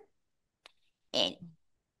year.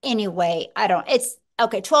 Anyway, I don't, it's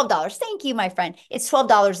okay, $12. Thank you, my friend. It's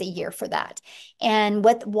 $12 a year for that. And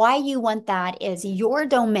why you want that is your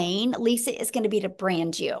domain, Lisa, is going to be to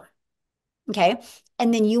brand you. Okay.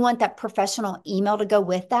 And then you want that professional email to go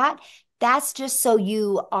with that. That's just so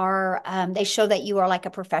you are, they show that you are like a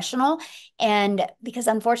professional. And because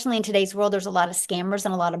unfortunately in today's world, there's a lot of scammers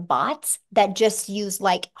and a lot of bots that just use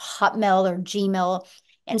like Hotmail or Gmail.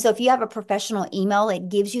 And so if you have a professional email, it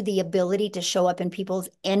gives you the ability to show up in people's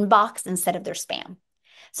inbox instead of their spam.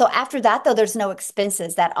 So after that, though, there's no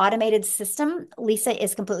expenses. That automated system, Lisa,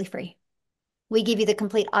 is completely free. We give you the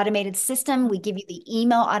complete automated system. We give you the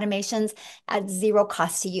email automations at zero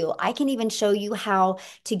cost to you. I can even show you how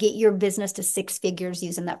to get your business to 6 figures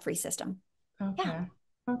using that free system. Yeah. Okay.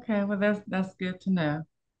 Okay. Well, that's good to know. Yeah.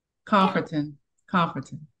 Comforting.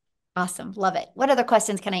 Comforting. Awesome. Love it. What other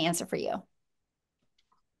questions can I answer for you?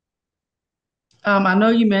 I know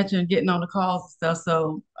you mentioned getting on the calls and stuff.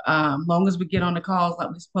 So, long as we get on the calls like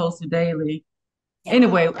we're supposed to daily. Yeah.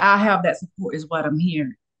 Anyway, I have that support is what I'm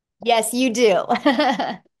hearing. Yes, you do.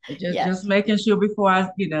 Just Yes. making sure before I,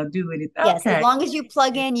 do anything. Yes. As Okay. long as you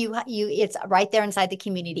plug in, it's right there inside the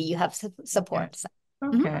community. You have Okay. support. So,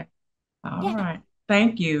 mhm. Okay. All Yeah. right.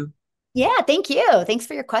 Thank you. Yeah. Thank you. Thanks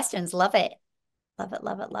for your questions. Love it. Love it.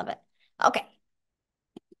 Love it. Love it. Okay.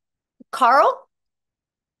 Carl,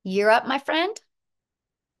 you're up, my friend.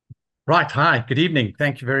 Right. Hi. Good evening.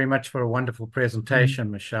 Thank you very much for a wonderful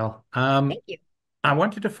presentation, Michelle. Thank you. I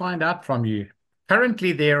wanted to find out from you.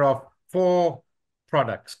 Currently, there are 4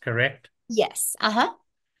 products, correct? Yes. Uh-huh.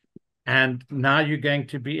 And now you're going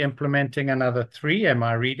to be implementing another 3. Am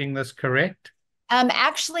I reading this correct?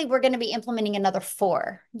 Actually, we're going to be implementing another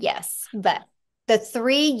 4. Yes, but the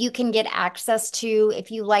 3 you can get access to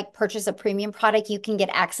if you purchase a premium product, you can get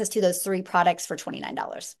access to those 3 products for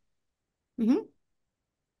 $29.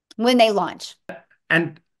 When they launch.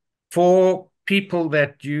 And for people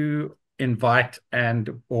that you invite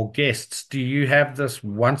or guests, do you have this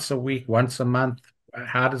once a week, once a month?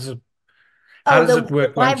 How does it how Oh, does the it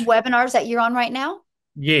work live once? webinars that you're on right now?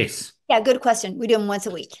 Yes, Yeah, good question. We do them once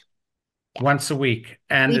a week. Yeah. once a week.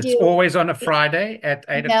 And We it's do. always on a Friday at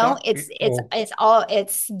 8 No, o'clock or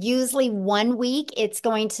it's usually one week it's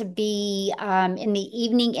going to be in the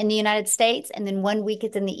evening in the United States, and then one week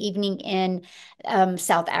it's in the evening in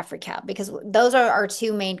South Africa, because those are our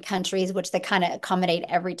 2 main countries, which they kind of accommodate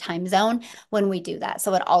every time zone when we do that.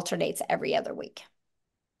 So it alternates every other week.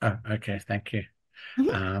 Oh, okay, thank you.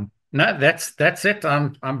 Mhm. No, that's it.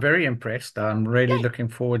 I'm very impressed. I'm really Good. looking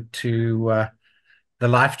forward to the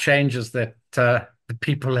life changes that the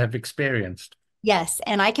people have experienced. Yes,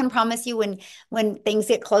 and I can promise you when things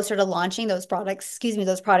get closer to launching those products,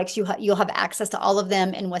 those products, you'll have access to all of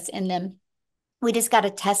them and what's in them. We just got to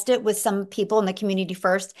test it with some people in the community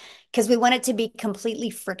first, because we want it to be completely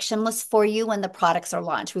frictionless for you when the products are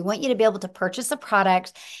launched. We want you to be able to purchase a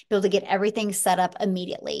product, be able to get everything set up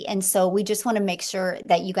immediately. And so we just want to make sure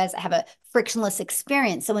that you guys have a frictionless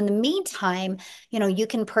experience. So in the meantime, you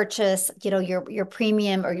can purchase, your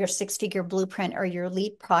premium or your 6-figure blueprint or your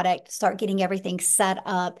elite product, start getting everything set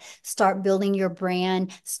up, start building your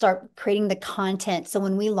brand, start creating the content. So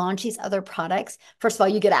when we launch these other products, first of all,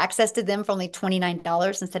 you get access to them for only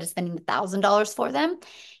 $29 instead of spending $1,000 for them.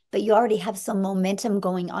 But you already have some momentum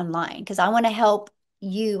going online, because I want to help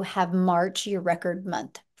you have March your record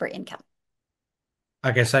month for income.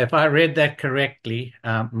 Okay, so if I read that correctly,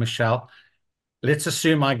 Michelle, let's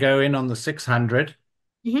assume I go in on the 600.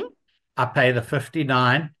 Mhm. I pay the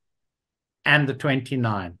 59 and the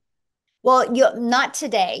 29. Well, you'll not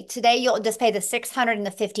today. Today you'll just pay the 600 and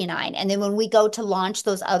the 59. And then when we go to launch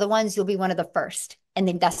those other ones, you'll be one of the first. And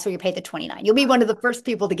then that's where you pay the 29. You'll be one of the first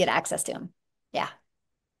people to get access to them. Yeah.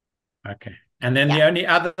 Okay. And then Yeah.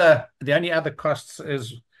 the only other costs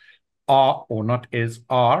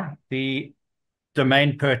are the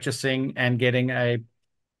domain purchasing and getting a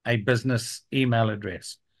business email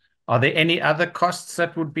address. Are there any other costs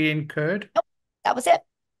that would be incurred? Nope. That was it.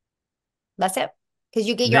 That's it. Because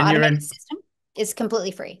you get your Then you're automated in. system is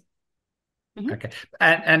completely free. Mhm. Okay.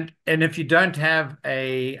 And if you don't have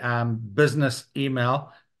a business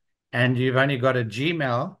email and you've only got a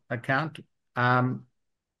Gmail account,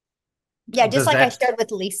 Yeah, just does like I that shared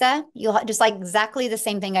with Lisa, just like exactly the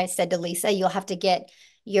same thing I said to Lisa, you'll have to get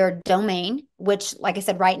your domain, which, like I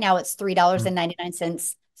said, right now it's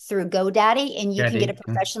 $3.99 through GoDaddy, and you can get a Daddy?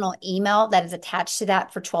 professional email that is attached to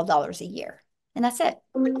that for $12 a year. And that's it.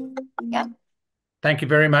 Yeah. Thank you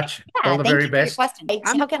very much. Yeah. All the Thank very you for your best. question.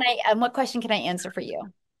 What question can I answer for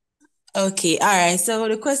you? Okay, all right. So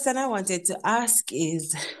the question I wanted to ask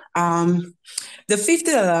is the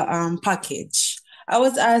 $50 package. I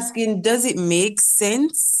was asking, does it make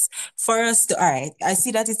sense for us to, all right, I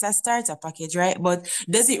see that it's a starter package, right? But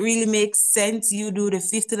does it really make sense you do the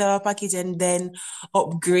 $50 package and then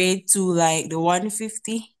upgrade to like the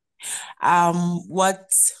 150?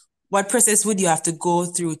 What process would you have to go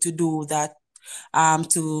through to do that,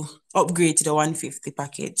 to upgrade to the 150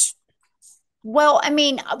 package? Well, I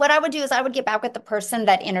mean, what I would do is I would get back with the person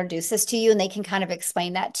that introduces to you and they can kind of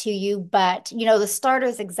explain that to you. But, the starter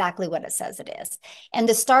is exactly what it says it is. And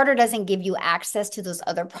the starter doesn't give you access to those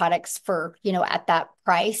other products for, at that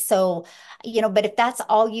price. So, but if that's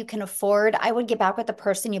all you can afford, I would get back with the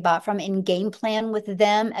person you bought from and game plan with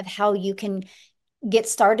them of how you can get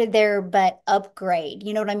started there, but upgrade.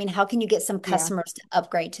 You know what I mean? How can you get some Yeah. customers to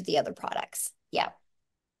upgrade to the other products? Yeah.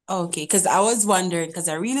 Okay, because I was wondering, because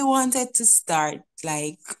I really wanted to start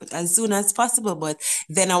like as soon as possible, but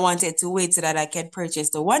then I wanted to wait so that I can purchase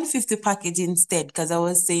the 150 package instead, because I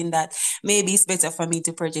was saying that maybe it's better for me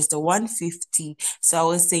to purchase the 150. So I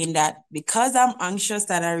was saying that because I'm anxious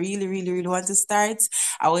that I really, really, really want to start,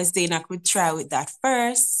 I was saying I could try with that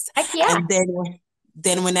first, Heck yeah. and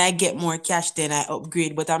then when I get more cash, then I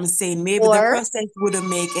upgrade. But I'm saying maybe the Or process wouldn't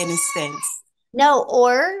make any sense. no,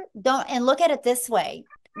 or don't, and look at it this way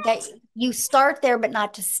that you start there, but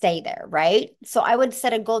not to stay there, right? So I would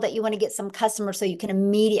set a goal that you want to get some customers so you can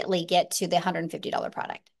immediately get to the $150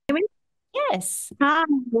 product. Yes. Hi.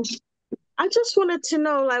 I just wanted to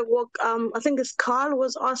know, like, what I think it's Carl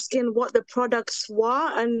was asking what the products were,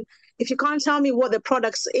 and if you can't tell me what the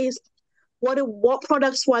products is, what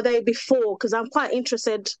products were they before? Because I'm quite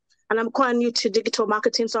interested, and I'm quite new to digital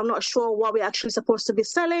marketing, so I'm not sure what we're actually supposed to be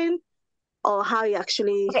selling or how it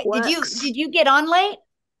actually Okay. Did you works. did you get on late?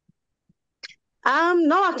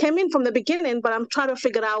 No, I came in from the beginning, but I'm trying to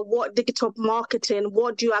figure out what digital marketing,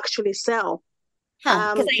 what do you actually sell?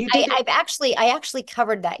 Huh? Because You I, did I it. I've actually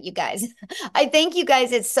covered that, you guys. I think you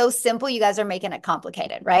guys, it's so simple. You guys are making it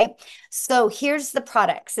complicated, right? So here's the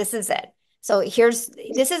products. This is it. So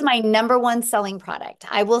this is my number one selling product.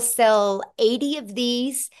 I will sell 80 of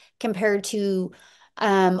these compared to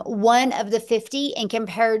one of the 50, and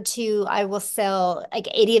compared to I will sell like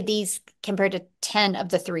 80 of these compared to 10 of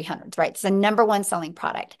the 300s, right? It's the number one selling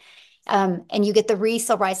product. And you get the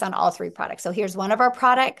resale rights on all three products. So here's one of our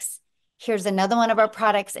products. Here's another one of our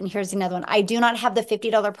products, and here's another one. I do not have the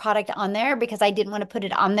 $50 product on there because I didn't want to put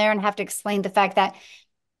it on there and have to explain the fact that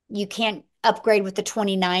you can't upgrade with the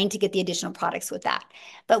 29 to get the additional products with that.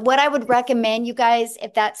 But what I would recommend, you guys,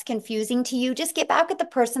 if that's confusing to you, just get back with the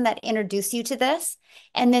person that introduced you to this,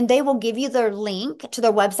 and then they will give you their link to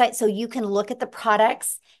their website so you can look at the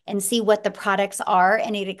products and see what the products are,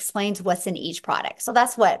 and it explains what's in each product. So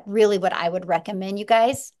that's what I would recommend, you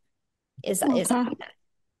guys, is Okay.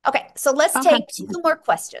 okay, so let's Okay. take two more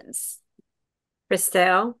questions.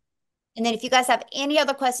 Christelle? And then if you guys have any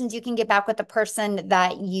other questions, you can get back with the person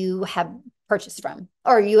that you have purchased from,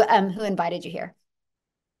 or you who invited you here.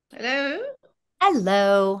 Hello.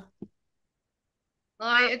 Hello.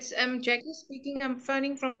 Hi, it's Jackie speaking. I'm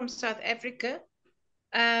phoning from South Africa.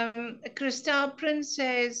 Christelle Prince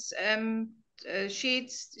has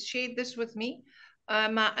shared this with me.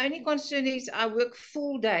 My only concern is I work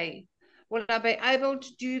full day. Will I be able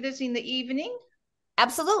to do this in the evening?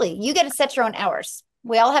 Absolutely. You get to set your own hours.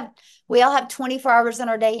 We all have 24 hours in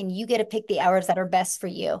our day, and you get to pick the hours that are best for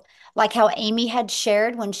you. Like how Amy had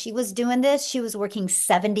shared when she was doing this, she was working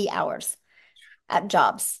 70 hours at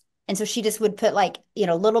jobs. And so she just would put like,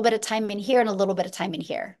 a little bit of time in here and a little bit of time in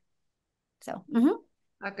here. So,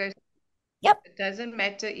 Okay. yep. It doesn't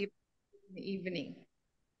matter if in the evening.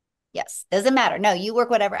 Yes. Doesn't matter. No, you work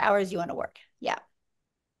whatever hours you want to work. Yeah.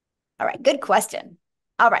 All right. Good question.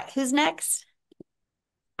 All right. Who's next?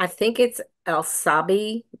 I think it's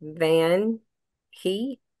Elsabi Van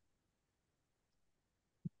He.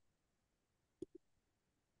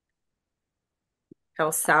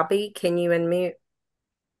 Elsabi, can you unmute?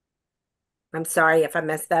 I'm sorry if I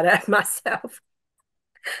messed that up myself.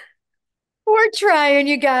 We're trying,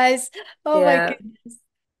 you guys. Oh my Yeah. goodness.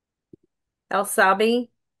 Elsabi.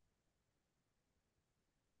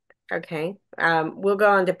 Okay. We'll go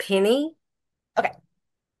on to Penny. Okay.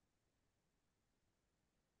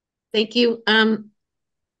 Thank you.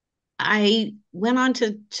 I went on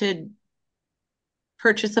to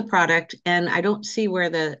purchase a product, and I don't see where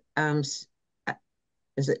the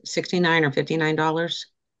is it $69 or $59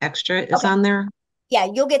 extra is Okay. on there? Yeah,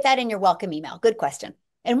 you'll get that in your welcome email. Good question.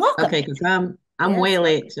 And welcome. Okay, because I'm Yes. way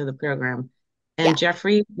late to the program. And Yeah.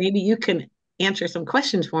 Jeffrey, maybe you can answer some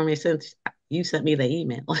questions for me since you sent me the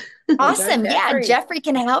email. Awesome. Yeah, Jeffrey. Jeffrey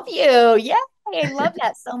can help you. Yeah, I love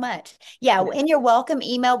that so much. Yeah, in your welcome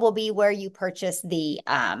email will be where you purchase the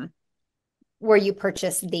the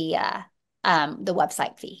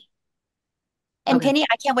website fee. And Okay. Penny,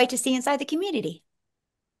 I can't wait to see you inside the community.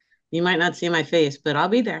 You might not see my face, but I'll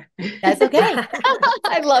be there. That's okay.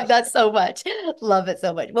 I love that so much. Love it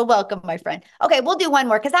so much. Well, welcome, my friend. Okay, we'll do one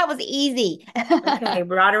more because that was easy. Okay,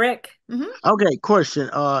 Roderick. Okay, question.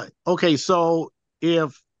 Okay, so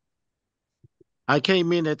if I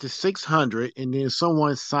came in at the 600 and then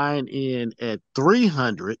someone signed in at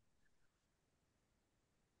 300.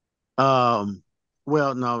 Well,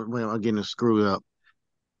 no, well, I'm getting screwed up.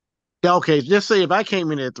 Yeah, okay, just say if I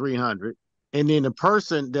came in at 300 and then the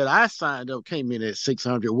person that I signed up came in at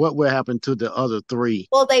 600, what will happen to the other three?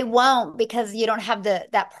 Well, they won't because you don't have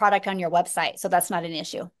that product on your website, so that's not an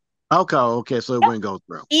issue. Okay, okay, so it Yep. wouldn't go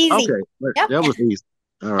through. Easy. Okay, Yep. that was easy.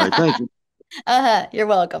 All right, thank you. You're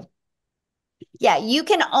welcome. Yeah, you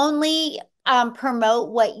can only promote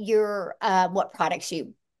what products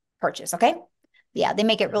you purchase, okay? Yeah, they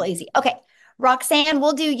make it real easy. Okay. Roxanne,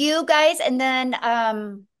 we'll do you guys, and then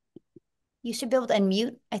you should be able to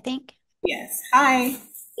unmute, I think. Yes. Hi. Yay,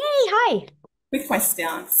 hi. Quick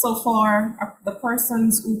question. So for the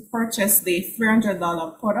persons who purchase the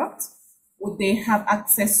 $300 product, would they have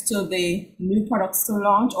access to the new products to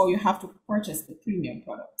launch, or you have to purchase the premium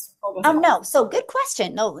product? No. So good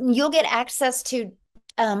question. No, you'll get access to,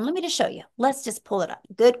 let me just show you. Let's just pull it up.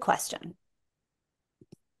 Good question.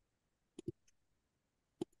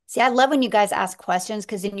 See, I love when you guys ask questions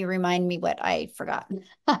because then you remind me what I forgot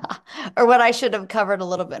or what I should have covered a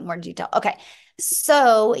little bit more detail. Okay.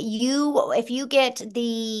 So if you get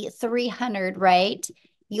the 300, right,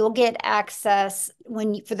 you'll get access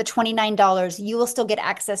for the $29, you will still get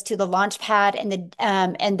access to the launch pad and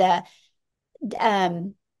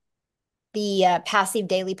the passive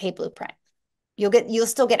daily pay blueprint. You'll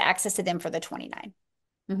still get access to them for the 29.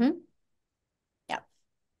 Mm-hmm.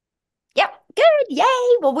 Yep. Good.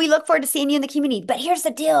 Yay. Well, we look forward to seeing you in the community. But here's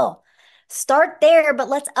the deal. Start there, but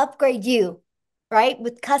let's upgrade you, right?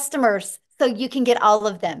 With customers so you can get all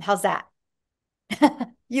of them. How's that?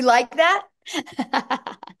 You like that?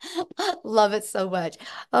 Love it so much.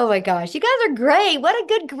 Oh my gosh. You guys are great. What a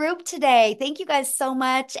good group today. Thank you guys so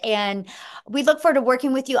much. And we look forward to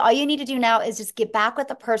working with you. All you need to do now is just get back with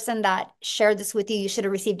the person that shared this with you. You should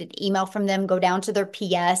have received an email from them. Go down to their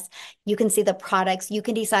PS. You can see the products. You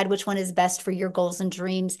can decide which one is best for your goals and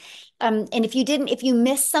dreams. And if you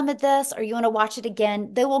missed some of this or you want to watch it again,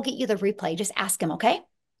 they will get you the replay. Just ask them, okay?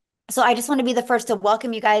 So I just want to be the first to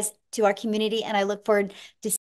welcome you guys to our community, and I look forward to